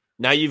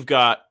 Now you've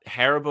got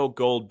Haribo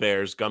Gold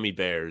Bears, Gummy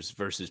Bears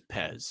versus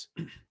Pez.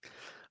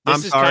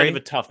 This is kind of a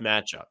tough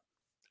matchup.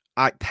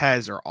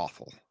 Pez are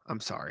awful. I'm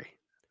sorry.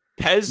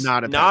 Pez,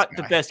 not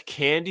the best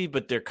candy,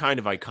 but they're kind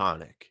of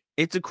iconic.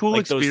 It's a cool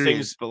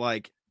experience, but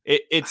like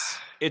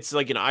it's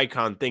like an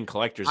icon thing,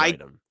 collector's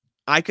item.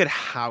 I could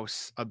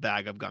house a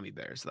bag of gummy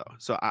bears though,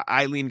 so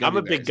I lean. I'm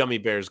a big gummy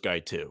bears guy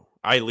too.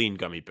 I lean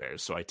gummy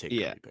bears, so I take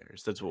gummy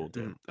bears. That's what we'll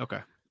do. Okay.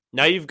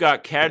 Now you've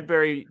got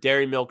Cadbury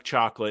Dairy Milk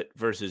Chocolate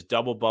versus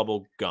Double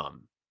Bubble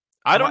Gum.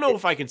 I don't know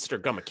if I consider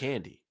gum a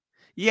candy.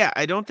 Yeah,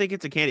 I don't think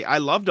it's a candy. I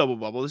love Double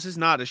Bubble. This is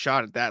not a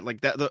shot at that.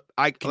 Like that.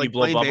 Can you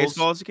blow bubbles?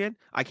 Baseball as a kid.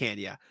 I can.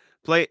 Yeah.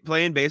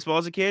 Playing baseball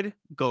as a kid,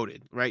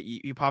 goated, right?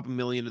 You pop a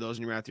million of those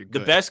in your mouth, you're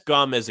good. The best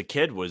gum as a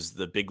kid was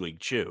the Big League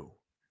Chew.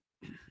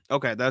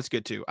 Okay, that's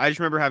good too. I just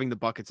remember having the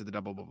buckets of the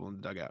Double Bubble in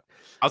the dugout.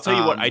 I'll tell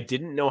you what, I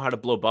didn't know how to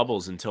blow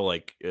bubbles until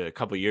like a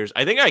couple of years.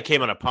 I think I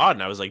came on a pod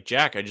and I was like,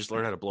 Jack, I just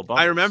learned how to blow bubbles.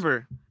 I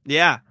remember.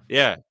 Yeah.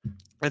 Yeah.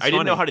 I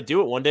didn't know how to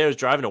do it. One day I was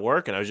driving to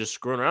work and I was just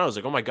screwing around. I was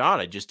like, oh my God,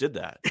 I just did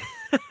that.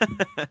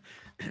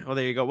 Well,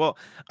 there you go. Well,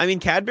 I mean,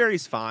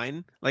 Cadbury's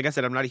fine. Like I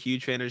said, I'm not a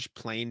huge fan of just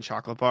plain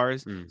chocolate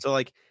bars. So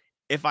like,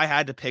 if I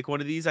had to pick one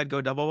of these, I'd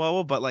go Double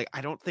Bubble, but like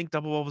I don't think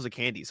Double Bubble is a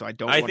candy, so I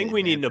don't. I think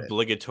we need an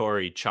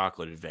obligatory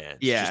chocolate advance.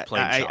 Yeah, just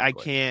plain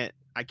chocolate.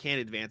 I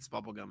can't advance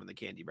bubblegum in the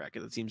candy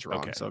bracket. That seems wrong.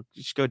 Okay. So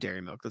just go Dairy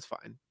Milk. That's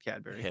fine.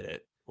 Cadbury. Hit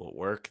it. Will it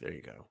work? There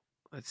you go.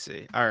 Let's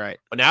see. All right.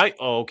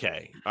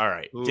 Okay. All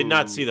right. Ooh. Did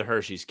not see the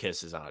Hershey's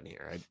Kisses on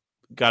here. I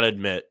gotta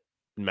admit,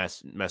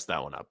 messed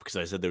that one up because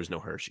I said there was no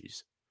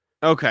Hershey's.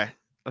 Okay.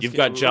 You've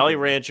got Jolly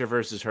Rancher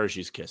versus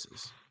Hershey's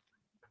Kisses.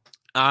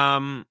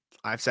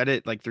 I've said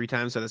it like 3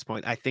 times at this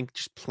point. I think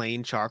just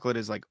plain chocolate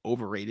is like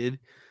overrated.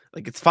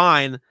 Like it's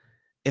fine.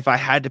 If I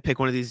had to pick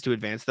one of these to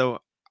advance though,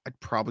 I'd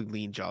probably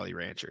lean Jolly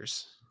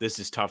Ranchers. This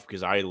is tough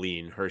because I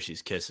lean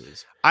Hershey's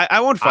Kisses. I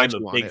won't fight you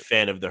on it. I'm a big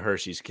fan of the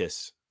Hershey's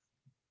Kiss.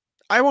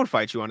 I won't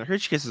fight you on it.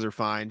 Hershey Kisses are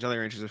fine. Jolly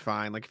Ranchers are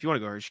fine. Like if you want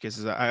to go Hershey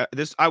Kisses,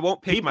 I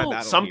won't pick my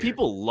battle. Some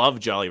people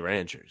love Jolly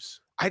Ranchers.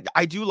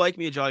 I do like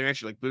me a Jolly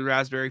Rancher, like blue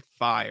raspberry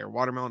fire,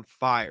 watermelon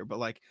fire, but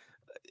like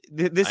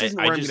this isn't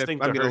where I'm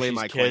going to lay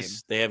my claim.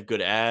 They have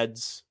good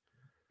ads.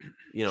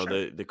 You know,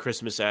 the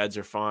Christmas ads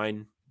are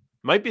fine.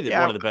 Might be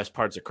one of the best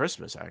parts of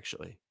Christmas,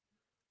 actually.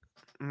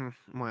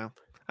 Well,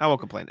 I won't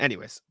complain.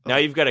 Anyways. Now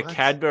you've got a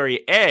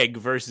Cadbury egg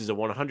versus a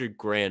 100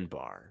 grand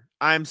bar.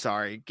 I'm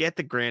sorry. Get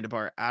the grand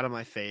bar out of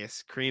my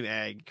face. Cream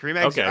eggs.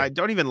 Okay. I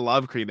don't even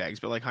love cream eggs,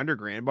 but like 100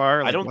 grand bar.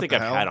 Like, I don't think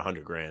I've had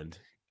 100 grand.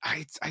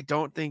 I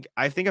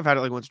think I've had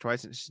it like once or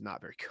twice and it's just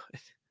not very good.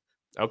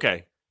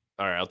 Okay.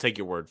 All right. I'll take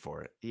your word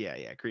for it.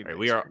 Yeah. Cream eggs.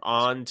 We are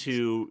on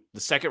to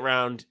the second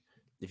round.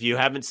 If you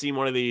haven't seen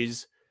one of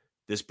these,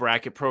 this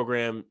bracket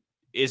program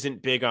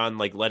isn't big on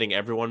like letting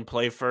everyone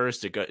play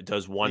first. It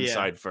does one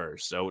side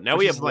first. So now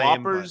we have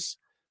Whoppers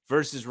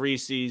versus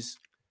Reese's.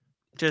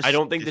 I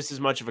don't think this is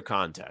much of a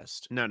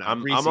contest. No.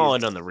 I'm all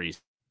in on the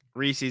Reese's.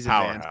 Reese's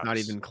advance, not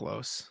even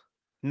close.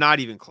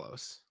 Not even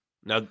close.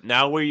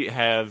 Now we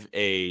have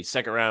a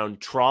second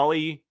round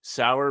Trolley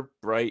Sour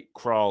Bright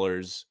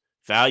Crawlers,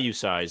 value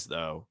size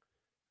though,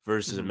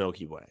 versus a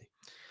Milky Way.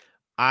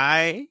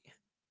 I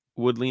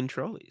would lean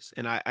Trolleys,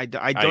 and I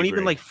don't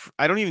even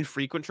I don't even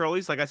frequent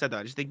Trolleys. Like I said, though,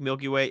 I just think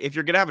Milky Way. If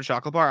you're gonna have a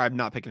chocolate bar, I'm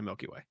not picking a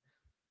Milky Way.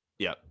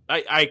 Yeah,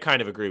 I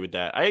kind of agree with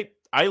that.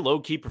 I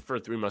low-key prefer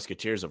Three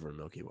Musketeers over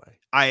Milky Way.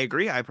 I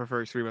agree. I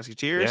prefer Three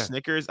Musketeers, Yeah.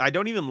 Snickers. I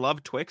don't even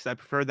love Twix. I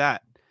prefer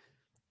that.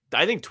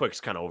 I think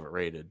Twix kind of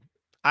overrated.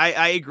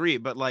 I agree,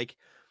 but like,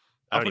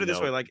 I I'll don't put it even this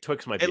know. way: like,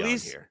 Twix might at be on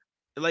least, here.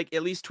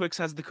 at least Twix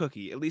has the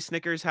cookie. At least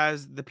Snickers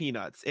has the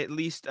peanuts. At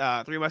least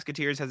Three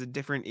Musketeers has a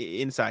different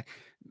inside.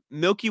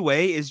 Milky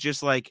Way is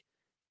just like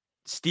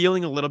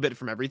stealing a little bit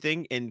from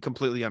everything and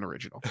completely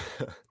unoriginal.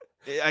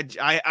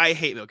 I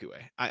hate Milky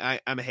Way.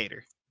 I'm a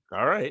hater.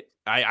 All right.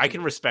 I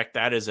can respect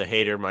that as a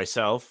hater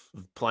myself.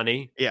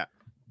 Plenty. Yeah.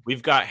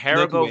 We've got Milky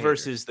Way Haribo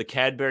versus the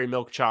Cadbury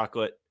Milk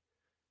Chocolate.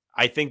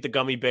 I think the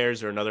gummy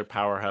bears are another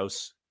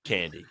powerhouse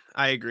candy.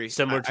 I agree.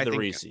 Similar to I the think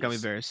Reese's. gummy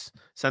bears.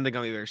 Send the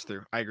gummy bears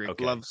through. I agree.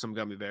 Okay. Love some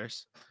gummy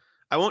bears.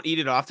 I won't eat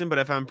it often, but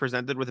if I'm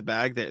presented with a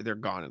bag, they're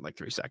gone in like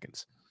 3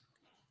 seconds.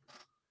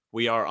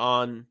 We are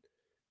on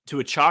to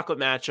a chocolate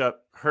matchup: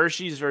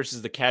 Hershey's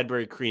versus the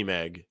Cadbury Cream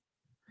Egg.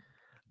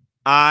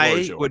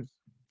 I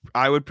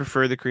would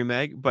prefer the cream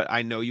egg, but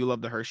I know you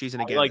love the Hershey's,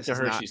 and again, I like the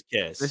Hershey's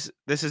Kiss.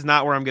 This is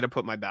not where I'm going to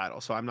put my battle,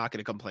 so I'm not going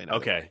to complain.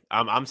 Okay,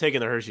 I'm taking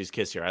the Hershey's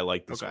Kiss here. I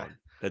like this one.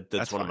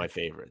 That's one of my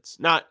favorites.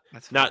 Not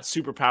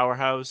super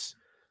powerhouse.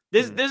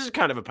 This is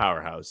kind of a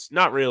powerhouse.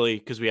 Not really,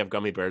 because we have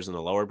gummy bears in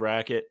the lower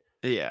bracket.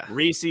 Yeah,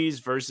 Reese's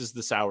versus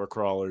the Sour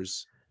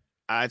Crawlers.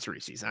 It's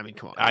Reese's. I mean,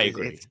 come on. I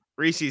agree.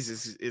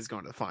 Reese's is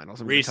going to the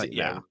finals.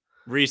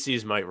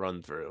 Reese's might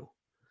run through.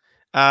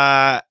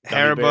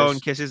 Haribo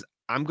and Kisses.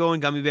 I'm going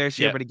gummy bears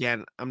here, but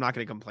again, I'm not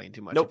going to complain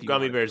too much. Nope,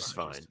 gummy bears is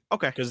fine.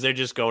 Okay, because they're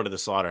just going to the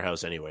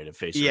slaughterhouse anyway to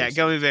face. Yeah, Reese's.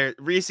 gummy bear.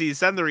 Reese's.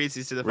 Send the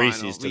Reese's to the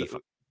Reese's final.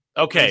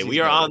 Okay, Reese's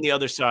we are on the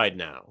other side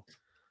now.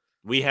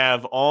 We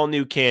have all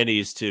new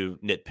candies to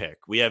nitpick.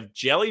 We have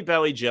Jelly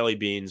Belly jelly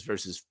beans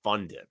versus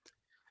Fun Dip.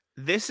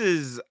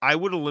 I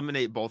would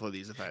eliminate both of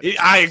these if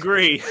I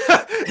agree.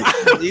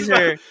 These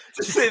are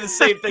to say the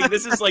same thing.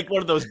 This is like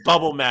one of those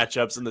bubble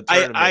matchups in the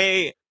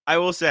tournament. I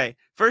will say,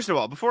 first of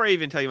all, before I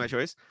even tell you my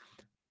choice,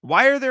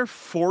 why are there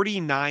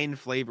 49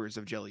 flavors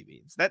of jelly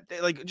beans? That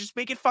like just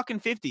make it fucking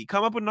 50.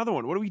 Come up with another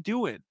one. What are we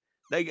doing?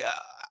 Like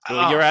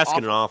you're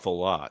asking an awful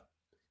lot.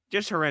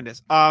 Just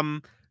horrendous.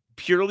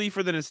 Purely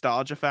for the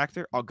nostalgia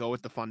factor, I'll go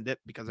with the Fun Dip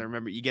because I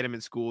remember you get them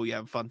in school, you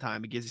have a fun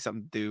time, it gives you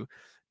something to do.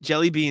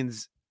 Jelly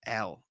beans,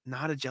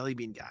 not a jelly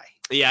bean guy.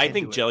 Yeah, I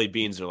think jelly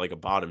beans are like a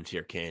bottom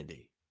tier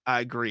candy.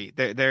 I agree.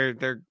 They're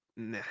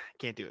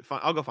can't do it.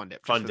 I'll go Fun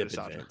Dip. Fun Dip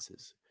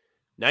advances.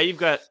 Now you've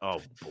got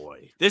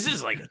this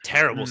is like a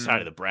terrible side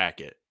of the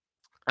bracket.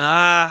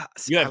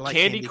 You have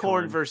candy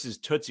corn versus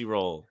Tootsie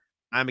Roll.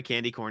 I'm a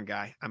candy corn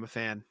guy. I'm a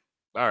fan.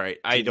 All right,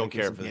 I don't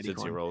care for the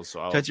Tootsie Rolls,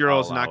 so Tootsie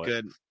Rolls not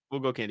good. We'll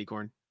go candy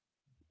corn.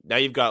 Now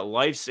you've got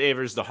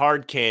Lifesavers, the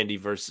hard candy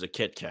versus a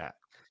Kit Kat.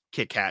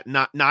 Kit Kat,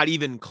 not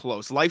even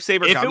close.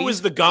 Lifesaver. If it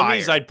was the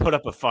gummies, I'd put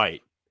up a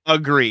fight.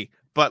 Agree,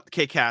 but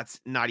Kit Kat's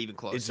not even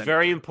close. It's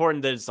very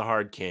important that it's the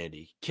hard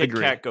candy. Kit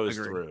Kat goes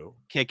through.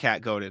 Kit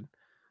Kat goated.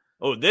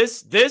 Oh,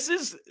 this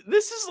is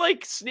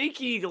like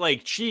sneaky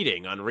like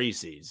cheating on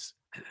Reese's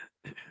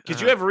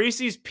because you have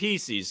Reese's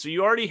Pieces, so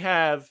you already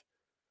have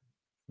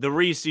the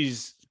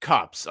Reese's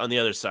cups on the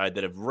other side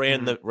that have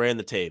ran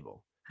the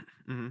table,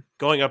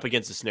 going up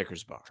against the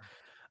Snickers bar.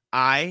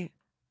 I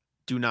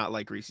do not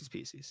like Reese's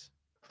Pieces.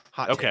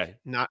 Okay,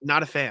 not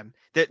a fan.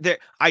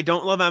 I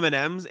don't love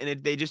M&Ms,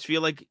 and they just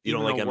feel like you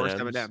don't like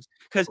M&Ms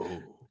because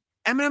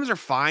M&Ms are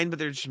fine, but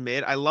they're just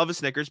mid. I love a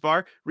Snickers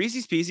bar.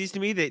 Reese's Pieces to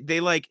me, they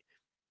like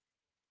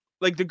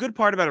the good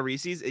part about a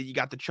Reese's is you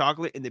got the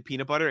chocolate and the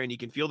peanut butter, and you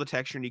can feel the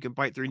texture, and you can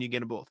bite through, and you get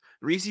them both.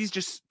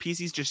 Reese's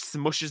Pieces just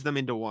smushes them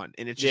into one,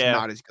 and it's just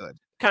not as good.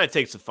 Kind of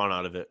takes the fun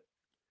out of it.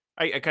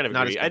 I kind of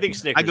agree. I think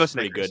Snickers is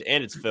pretty good,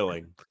 and it's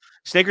filling.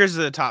 Snickers is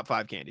a top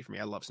 5 candy for me.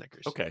 I love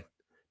Snickers. Okay.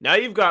 Now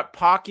you've got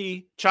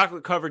Pocky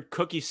chocolate-covered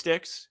cookie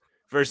sticks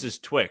versus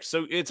Twix.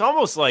 So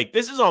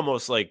this is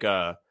almost like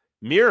a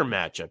mirror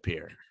matchup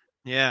here.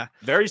 Yeah.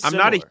 Very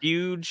similar. I'm not a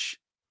huge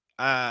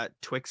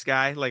Twix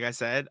guy, like I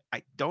said.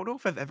 I don't know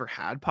if I've ever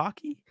had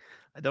Pocky.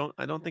 I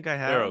don't think I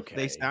have. They're okay.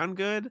 They sound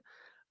good.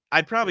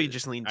 I'd probably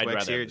just lean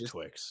Twix here.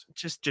 Twix.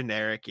 Just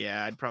generic.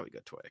 Yeah, I'd probably go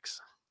Twix.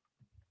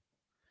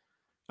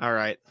 All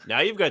right.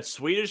 Now you've got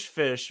Swedish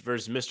Fish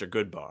versus Mr.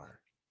 Goodbar.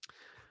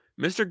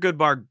 Mr.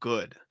 Goodbar,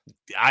 good.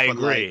 I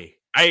agree.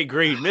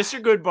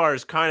 Mr. Goodbar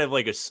is kind of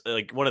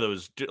like one of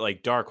those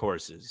like dark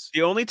horses.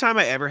 The only time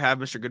I ever have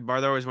Mr.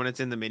 Goodbar though is when it's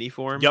in the mini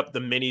form. Yep, the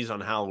minis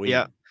on Halloween.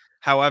 Yeah.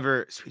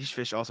 However, Swedish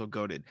Fish also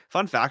goated.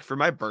 Fun fact: for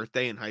my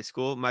birthday in high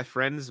school, my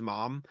friend's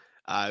mom,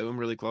 who I'm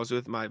really close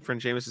with, my friend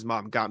Seamus's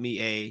mom, got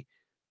me a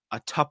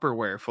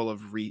Tupperware full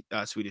of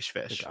Swedish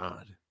Fish.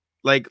 God,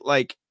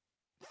 like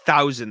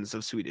thousands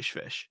of Swedish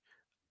Fish,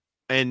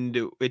 and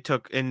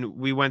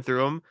we went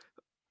through them.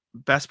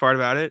 Best part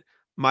about it,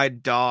 my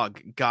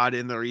dog got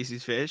in the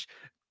Swedish Fish,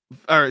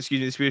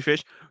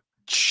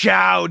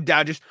 chowed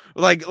down, just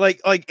like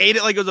ate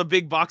it like it was a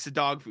big box of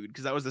dog food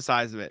because that was the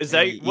size of it. Is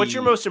that what's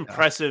your most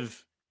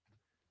impressive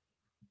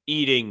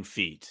eating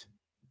feat?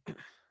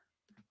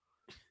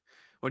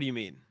 What do you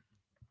mean?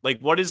 Like,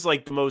 what is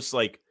like the most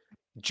like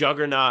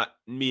juggernaut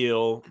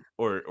meal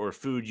or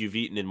food you've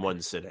eaten in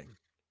one sitting?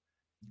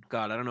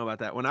 God, I don't know about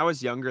that. When I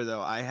was younger,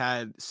 though, I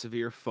had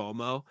severe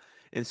FOMO.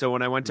 And so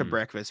when I went to Mm.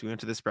 breakfast, we went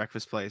to this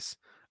breakfast place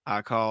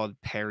called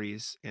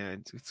Perry's,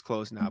 and it's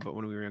closed now, but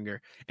when we were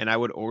younger, and I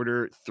would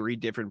order 3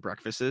 different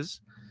breakfasts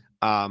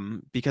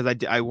because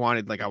I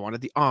wanted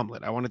the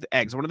omelet, I wanted the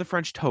eggs, I wanted the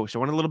French toast, I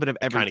wanted a little bit of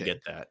Kind of everything.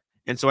 get that.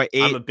 And so I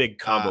I'm ate a big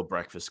combo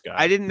breakfast guy.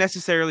 I didn't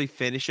necessarily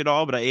finish it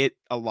all, but I ate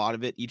a lot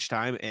of it each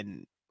time,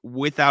 and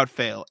without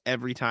fail,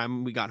 every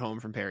time we got home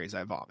from Perry's,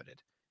 I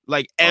vomited.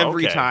 Like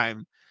every Okay.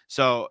 time.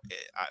 So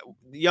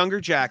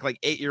younger Jack, like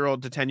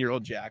 8-year-old to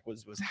 10-year-old Jack,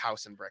 was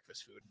house and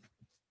breakfast food.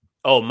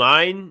 Oh,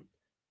 mine.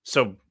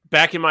 So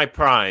back in my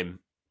prime,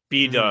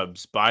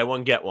 B-dubs, buy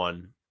one, get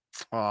one.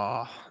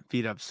 Oh,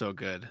 beat up so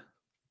good.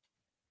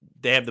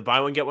 They have the buy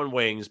one, get one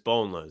wings,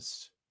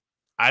 boneless.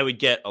 I would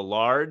get a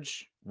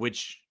large,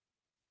 which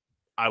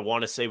I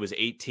want to say was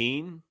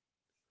 18.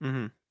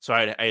 Mm-hmm. So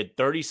I had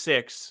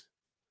 36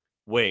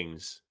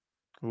 wings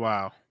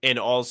Wow. and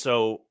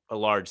also a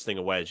large thing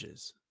of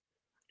wedges.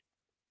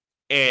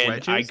 And I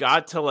Wedges?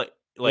 got to like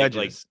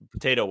Wedges.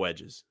 potato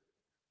wedges.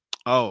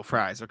 Oh,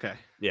 fries. Okay.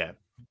 Yeah.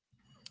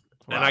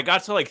 Wow. And I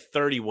got to like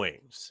 30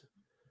 wings.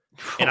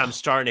 And I'm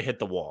starting to hit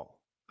the wall.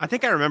 I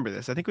think I remember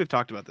this. I think we've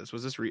talked about this.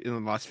 Was this in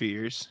the last few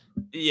years?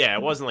 Yeah,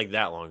 it wasn't like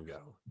that long ago.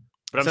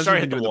 But I'm Since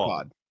starting we've to hit been the doing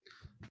wall.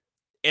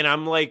 And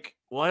I'm like,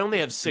 well, I only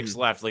have 6 Mhm.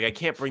 left. Like, I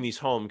can't bring these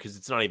home because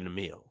it's not even a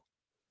meal.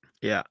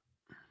 Yeah.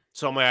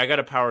 So I'm like, I got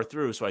to power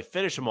through. So I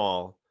finish them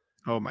all.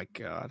 Oh, my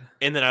God.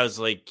 And then I was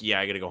like, yeah,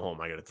 I got to go home.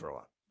 I got to throw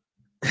up.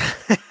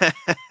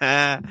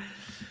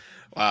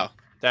 Wow.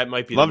 That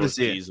might be Love the to most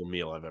see it. diesel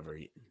meal I've ever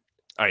eaten.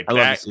 All right, I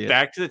love to see it.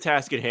 back to the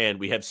task at hand.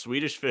 We have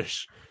Swedish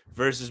Fish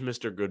versus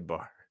Mr.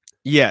 Goodbar.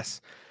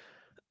 Yes.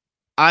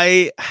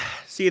 I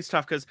see it's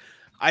tough because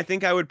I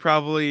think I would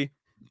probably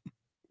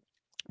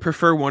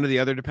prefer one or the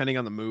other depending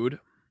on the mood.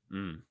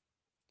 Mm.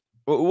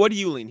 What do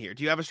you lean here?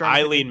 Do you have a strong I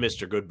opinion? lean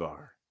Mr.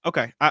 Goodbar.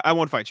 Okay. I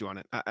won't fight you on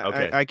it.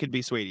 Okay. I could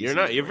be swayed. You're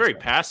not. You're very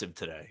passive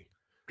today.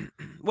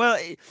 Well,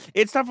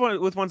 it's tough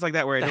with ones like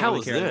that where I The don't hell really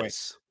is care either way.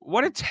 this?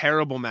 What a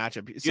terrible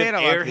matchup. You Say have it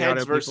out loud for the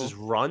audio Airheads versus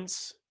people.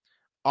 Runts.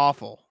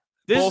 Awful.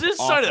 This Both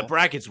side of the awful.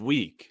 bracket's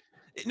weak.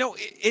 No,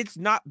 it's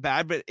not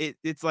bad, but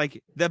it's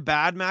like the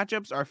bad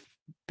matchups are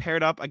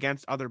paired up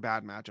against other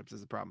bad matchups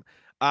is the problem.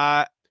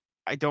 I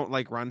don't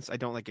like Runts. I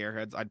don't like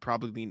Airheads. I'd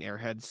probably lean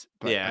Airheads.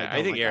 But Yeah,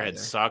 I think Airheads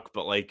suck,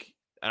 but like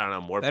I don't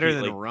know, more better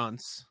than like,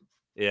 Runts.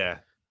 Yeah.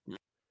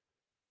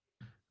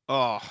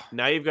 Oh,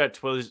 now you've got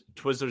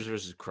Twizzlers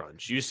versus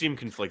Crunch. You seem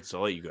conflicted, so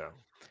I'll let you go.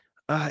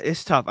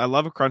 It's tough. I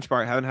love a Crunch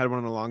bar. I haven't had one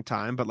in a long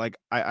time, but like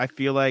I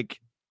feel like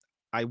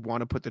I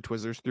want to put the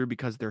Twizzlers through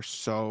because they're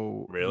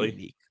so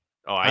unique.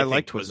 Oh, I think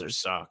like Twizzlers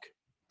suck.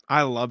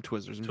 I love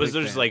Twizzlers.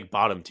 Twizzlers like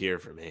bottom tier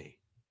for me.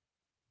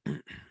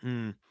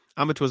 I'm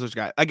a Twizzlers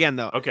guy. Again,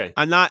 though. Okay.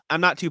 I'm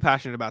not too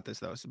passionate about this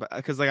though,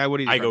 because like I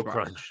would eat. I go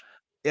Crunch.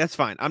 That's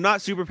fine. I'm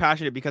not super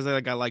passionate because I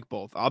like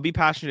both. I'll be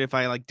passionate if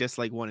I like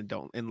dislike one and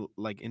don't and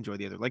like enjoy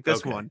the other. Like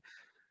this one,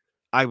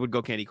 I would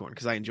go candy corn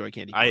because I enjoy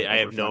candy corn. I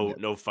have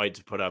no fight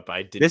to put up.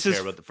 I didn't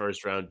care about the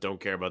first round. Don't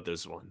care about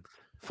this one.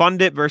 Fun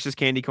Dip versus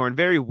candy corn.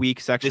 Very weak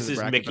section. This of the is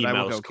bracket, Mickey but Mouse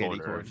I will go corner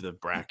candy corn. of the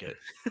bracket.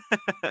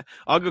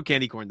 I'll go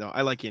candy corn though.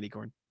 I like candy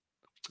corn.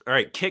 All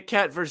right, Kit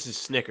Kat versus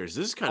Snickers.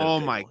 This is kind of oh a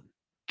big my one.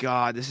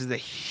 God, this is the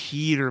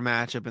heater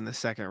matchup in the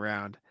second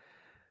round.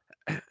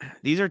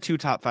 These are 2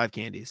 top 5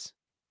 candies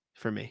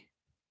for me.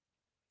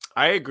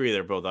 I agree,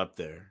 they're both up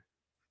there.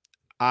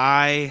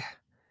 I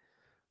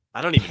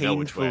don't even know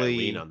which way I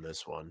lean on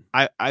this one.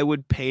 I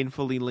would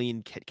painfully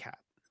lean Kit Kat,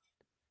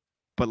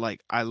 but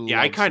like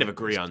I kind of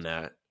agree on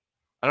that.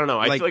 I don't know.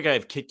 I feel like I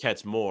have Kit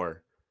Kats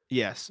more.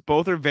 Yes,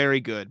 both are very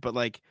good, but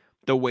like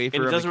the wafer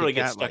and it doesn't really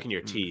Kit get Kat, stuck in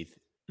your teeth.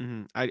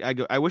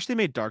 Mm-hmm. I wish they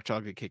made dark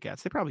chocolate Kit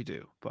Kats. They probably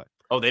do, but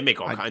they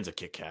make all kinds of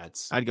Kit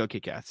Kats. I'd go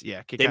Kit Kats.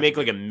 Yeah, they make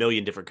like a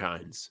million different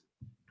kinds.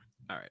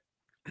 All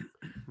right,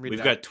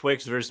 we've got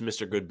Twix versus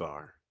Mr.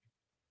 Goodbar.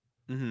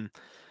 Mm-hmm.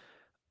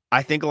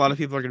 I think a lot of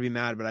people are going to be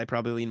mad, but I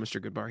probably lean Mr.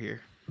 Goodbar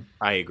here.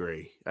 I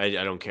agree. I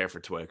don't care for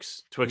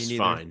Twix. Twix is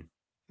fine.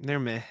 They're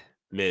mid.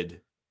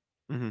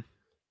 Mm-hmm.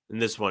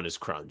 And this one is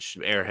Crunch.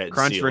 Airheads.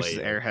 Crunch versus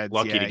Airheads.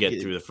 Lucky to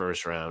get through the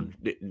first round.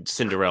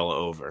 Cinderella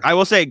over. I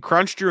will say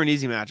Crunch drew an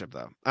easy matchup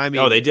though. I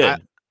mean, they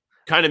did.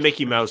 Kind of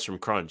Mickey Mouse from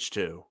Crunch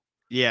too.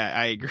 Yeah,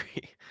 I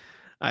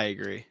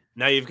agree.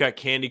 Now you've got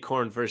Candy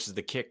Corn versus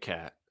the Kit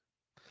Kat.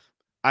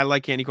 I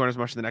like candy corn as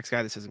much as the next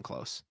guy. This isn't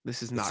close.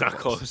 This is not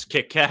close.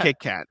 Kit Kat. Kit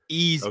Kat.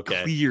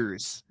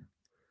 Clears.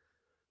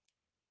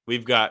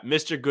 We've got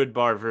Mr.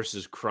 Goodbar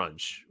versus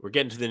Crunch. We're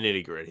getting to the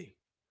nitty gritty.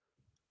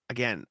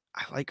 Again,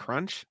 I like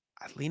Crunch.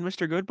 I lean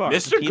Mr. Goodbar.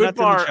 Mr.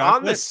 Goodbar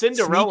on the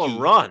Cinderella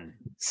run.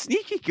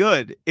 Sneaky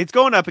good. It's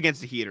going up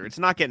against a heater. It's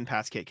not getting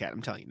past Kit Kat.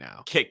 I'm telling you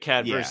now. Kit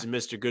Kat versus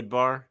Mr.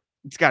 Goodbar.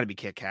 It's got to be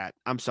Kit Kat.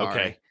 I'm sorry.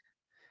 Okay.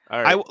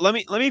 All right. Let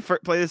me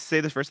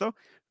say this first though.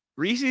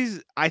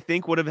 Reese's, I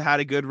think, would have had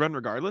a good run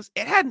regardless.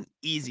 It had an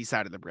easy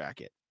side of the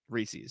bracket.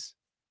 Reese's.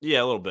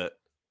 Yeah, a little bit.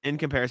 In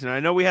comparison.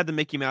 I know we had the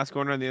Mickey Mouse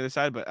corner on the other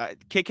side, but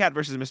Kit Kat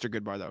versus Mr.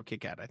 Goodbar, though. Kit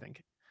Kat, I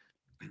think.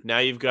 Now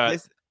you've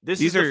got This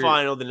is the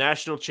final, the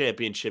national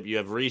championship. You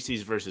have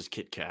Reese's versus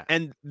Kit Kat.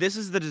 And this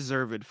is the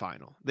deserved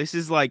final. This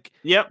is like,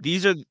 yep.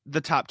 These are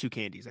the top two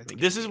candies, I think.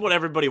 This is what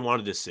everybody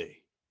wanted to see.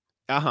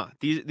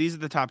 These are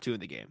the top two in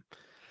the game.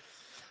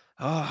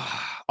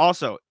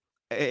 Also,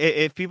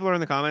 if people are in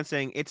the comments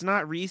saying it's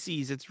not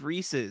Reese's, it's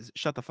Reese's,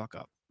 shut the fuck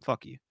up.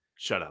 Fuck you.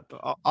 Shut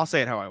up. I'll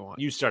say it how I want.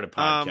 You start a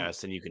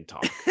podcast and you can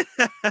talk.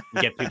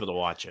 Get people to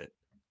watch it.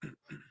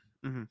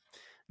 Mm-hmm.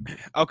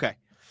 Okay.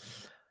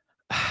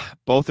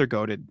 Both are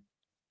goated.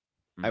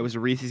 I was a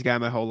Reese's guy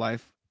my whole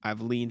life.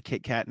 I've leaned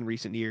Kit Kat in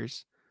recent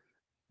years.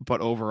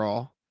 But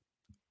overall,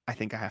 I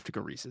think I have to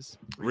go Reese's.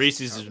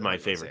 Reese's is my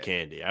favorite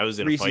candy. I was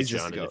going to fight you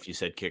on it if you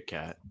said Kit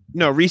Kat.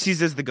 No,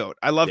 Reese's is the GOAT.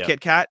 I love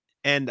Kit Kat.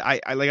 And I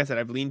like I said,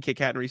 I've leaned Kit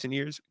Kat in recent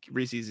years.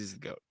 Reese's is the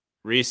GOAT.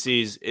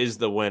 Reese's is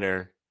the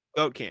winner.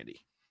 GOAT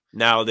candy.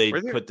 Now they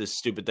put this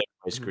stupid thing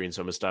on my screen,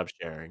 so I'm going to stop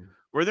sharing.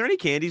 Were there any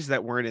candies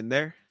that weren't in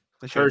there?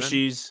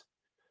 Hershey's.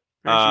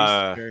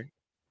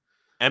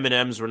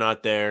 M&M's were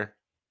not there.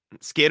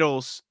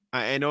 Skittles.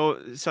 I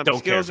know some don't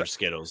Skittles care for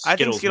Skittles. I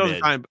think Skittles are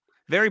fine.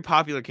 Very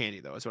popular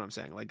candy, though, is what I'm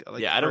saying. Like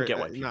yeah, I don't get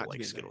why people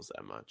like Skittles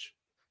that much.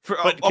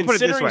 But I'll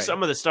considering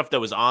some of the stuff that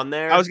was on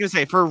there, I was gonna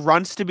say for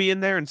Runts to be in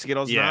there and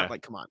Skittles not,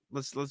 like, come on,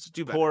 let's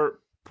do better.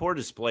 Poor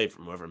display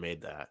from whoever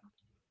made that.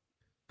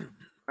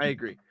 I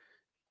agree.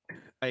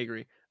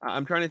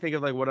 I'm trying to think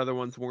of like what other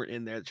ones weren't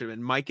in there. That should have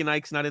been Mike and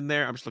Ike's not in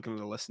there. I'm just looking at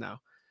the list now.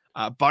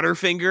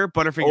 Butterfinger.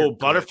 Oh,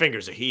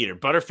 Butterfinger's a heater.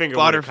 Butterfinger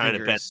would have kind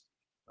of been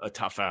a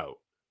tough out.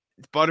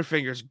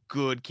 Butterfinger's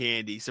good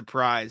candy.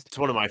 Surprised. It's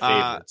one of my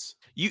favorites.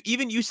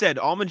 You said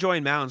Almond Joy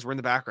and Mounds were in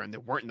the background. They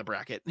weren't in the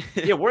bracket.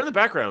 Yeah, we're in the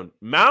background.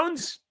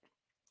 Mounds,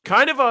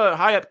 kind of a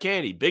high up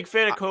candy. Big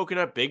fan of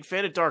coconut. Big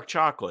fan of dark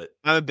chocolate.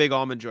 I'm a big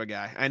Almond Joy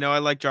guy. I know I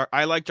like dark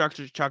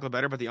chocolate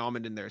better, but the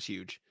almond in there is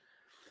huge.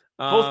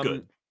 Both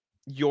good.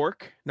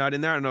 York not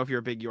in there. I don't know if you're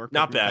a big York.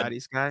 Not bad.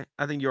 Patties guy.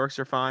 I think Yorks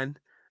are fine.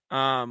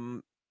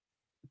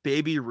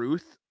 Baby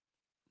Ruth,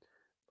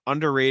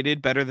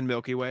 underrated, better than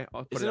Milky Way.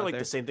 Isn't it like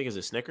the same thing as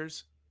a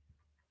Snickers?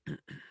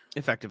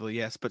 Effectively,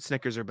 yes, but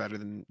Snickers are better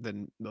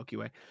than Milky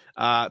Way.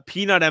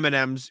 Peanut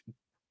M&Ms,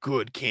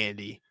 good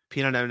candy.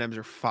 Peanut M&Ms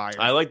are fire.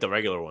 I like the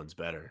regular ones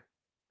better.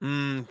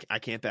 I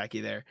can't back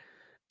you there.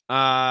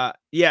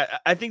 Yeah,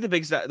 I think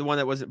the one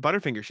that wasn't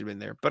Butterfinger should have been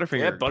there.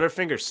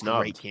 Butterfinger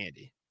snubbed. Great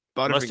candy.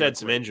 Must have had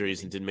some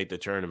injuries and didn't make the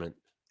tournament.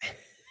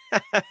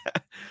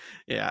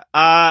 Yeah.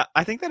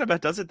 I think that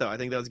about does it though. I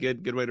think that was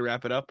good way to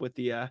wrap it up with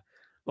the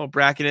little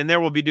bracket in there.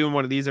 We'll be doing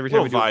one of these every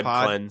time we do a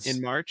pod cleanse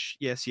in March.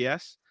 Yes.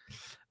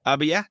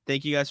 But yeah,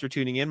 thank you guys for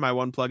tuning in. My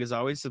one plug is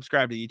always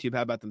subscribe to YouTube.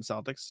 How about them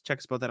Celtics? Check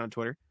us both out on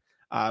Twitter.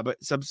 But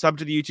sub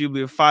to the YouTube.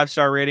 We have a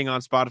 5-star rating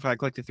on Spotify.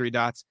 Click the 3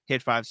 dots,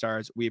 hit 5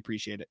 stars. We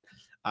appreciate it.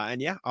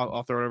 And yeah,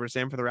 I'll throw it over to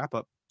Sam for the wrap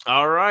up.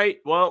 All right.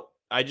 Well,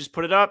 I just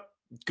put it up.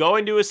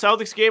 Going to a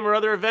Celtics game or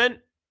other event.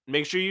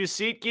 Make sure you use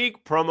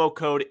SeatGeek, promo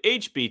code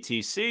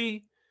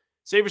HBTC.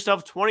 Save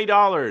yourself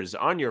 $20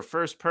 on your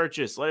first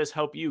purchase. Let us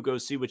help you go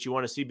see what you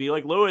want to see. Be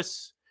like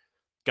Lewis.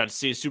 Got to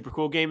see a super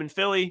cool game in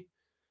Philly.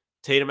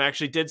 Tatum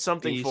actually did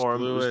something for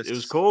him. It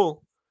was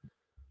cool.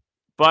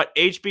 But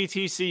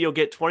HBTC, you'll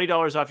get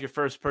 $20 off your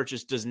first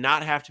purchase. Does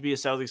not have to be a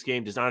Celtics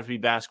game. Does not have to be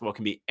basketball. It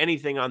can be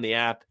anything on the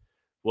app.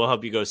 We'll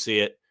help you go see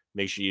it.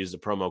 Make sure you use the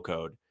promo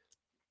code.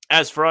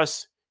 As for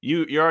us,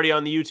 you're already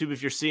on the YouTube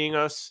if you're seeing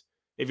us.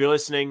 If you're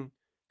listening,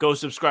 go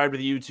subscribe to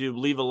the YouTube.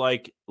 Leave a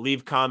like.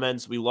 Leave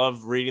comments. We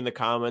love reading the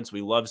comments. We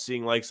love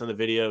seeing likes on the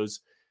videos.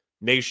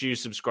 Make sure you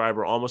subscribe.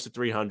 We're almost at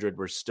 300.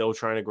 We're still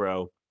trying to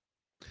grow.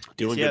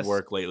 Doing good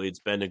work lately. It's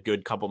been a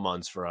good couple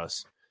months for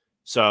us.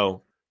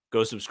 So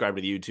go subscribe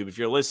to the YouTube. If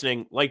you're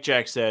listening, like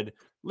Jack said,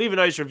 leave a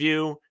nice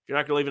review. If you're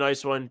not going to leave a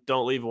nice one,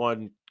 don't leave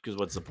one because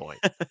what's the point?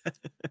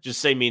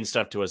 Just say mean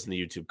stuff to us in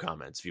the YouTube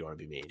comments if you want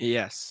to be mean.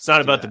 Yes. It's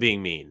not about the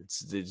being mean.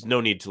 There's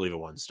no need to leave a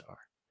 1-star.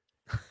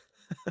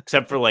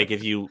 Except for like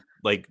if you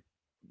like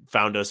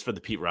found us for the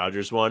Pete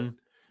Rogers one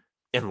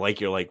and like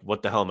you're like,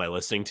 what the hell am I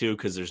listening to?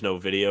 Because there's no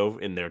video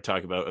in there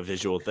talking about a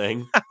visual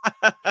thing.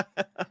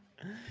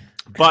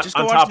 But just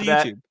on top of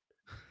that, YouTube.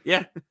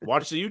 Yeah,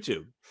 watch the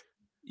YouTube.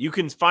 You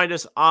can find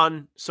us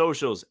on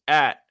socials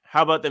at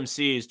How About Them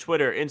C's,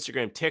 Twitter,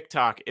 Instagram,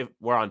 TikTok. If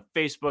we're on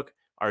Facebook,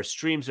 our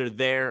streams are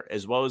there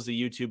as well as the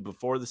YouTube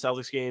before the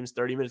Celtics games.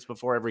 30 minutes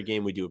before every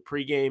game, we do a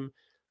pregame.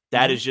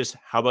 That is just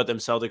How About Them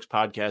Celtics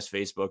podcast,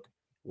 Facebook.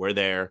 We're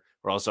there.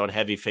 We're also on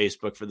heavy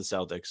Facebook for the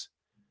Celtics.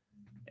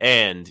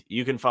 And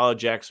you can follow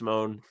Jack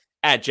Simone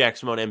at Jack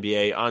Simone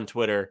NBA on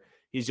Twitter.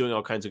 He's doing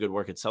all kinds of good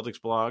work at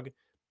Celtics blog.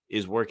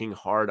 Is working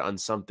hard on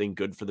something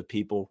good for the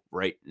people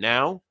right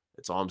now.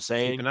 That's all I'm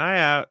saying. Keep an eye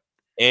out.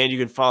 And you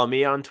can follow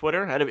me on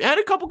Twitter. I had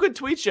a couple good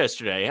tweets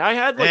yesterday. I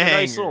had like a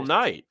nice little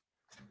night.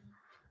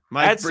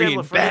 Mike at Sam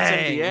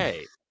LaFrance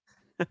NBA.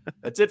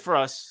 That's it for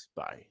us.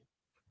 Bye.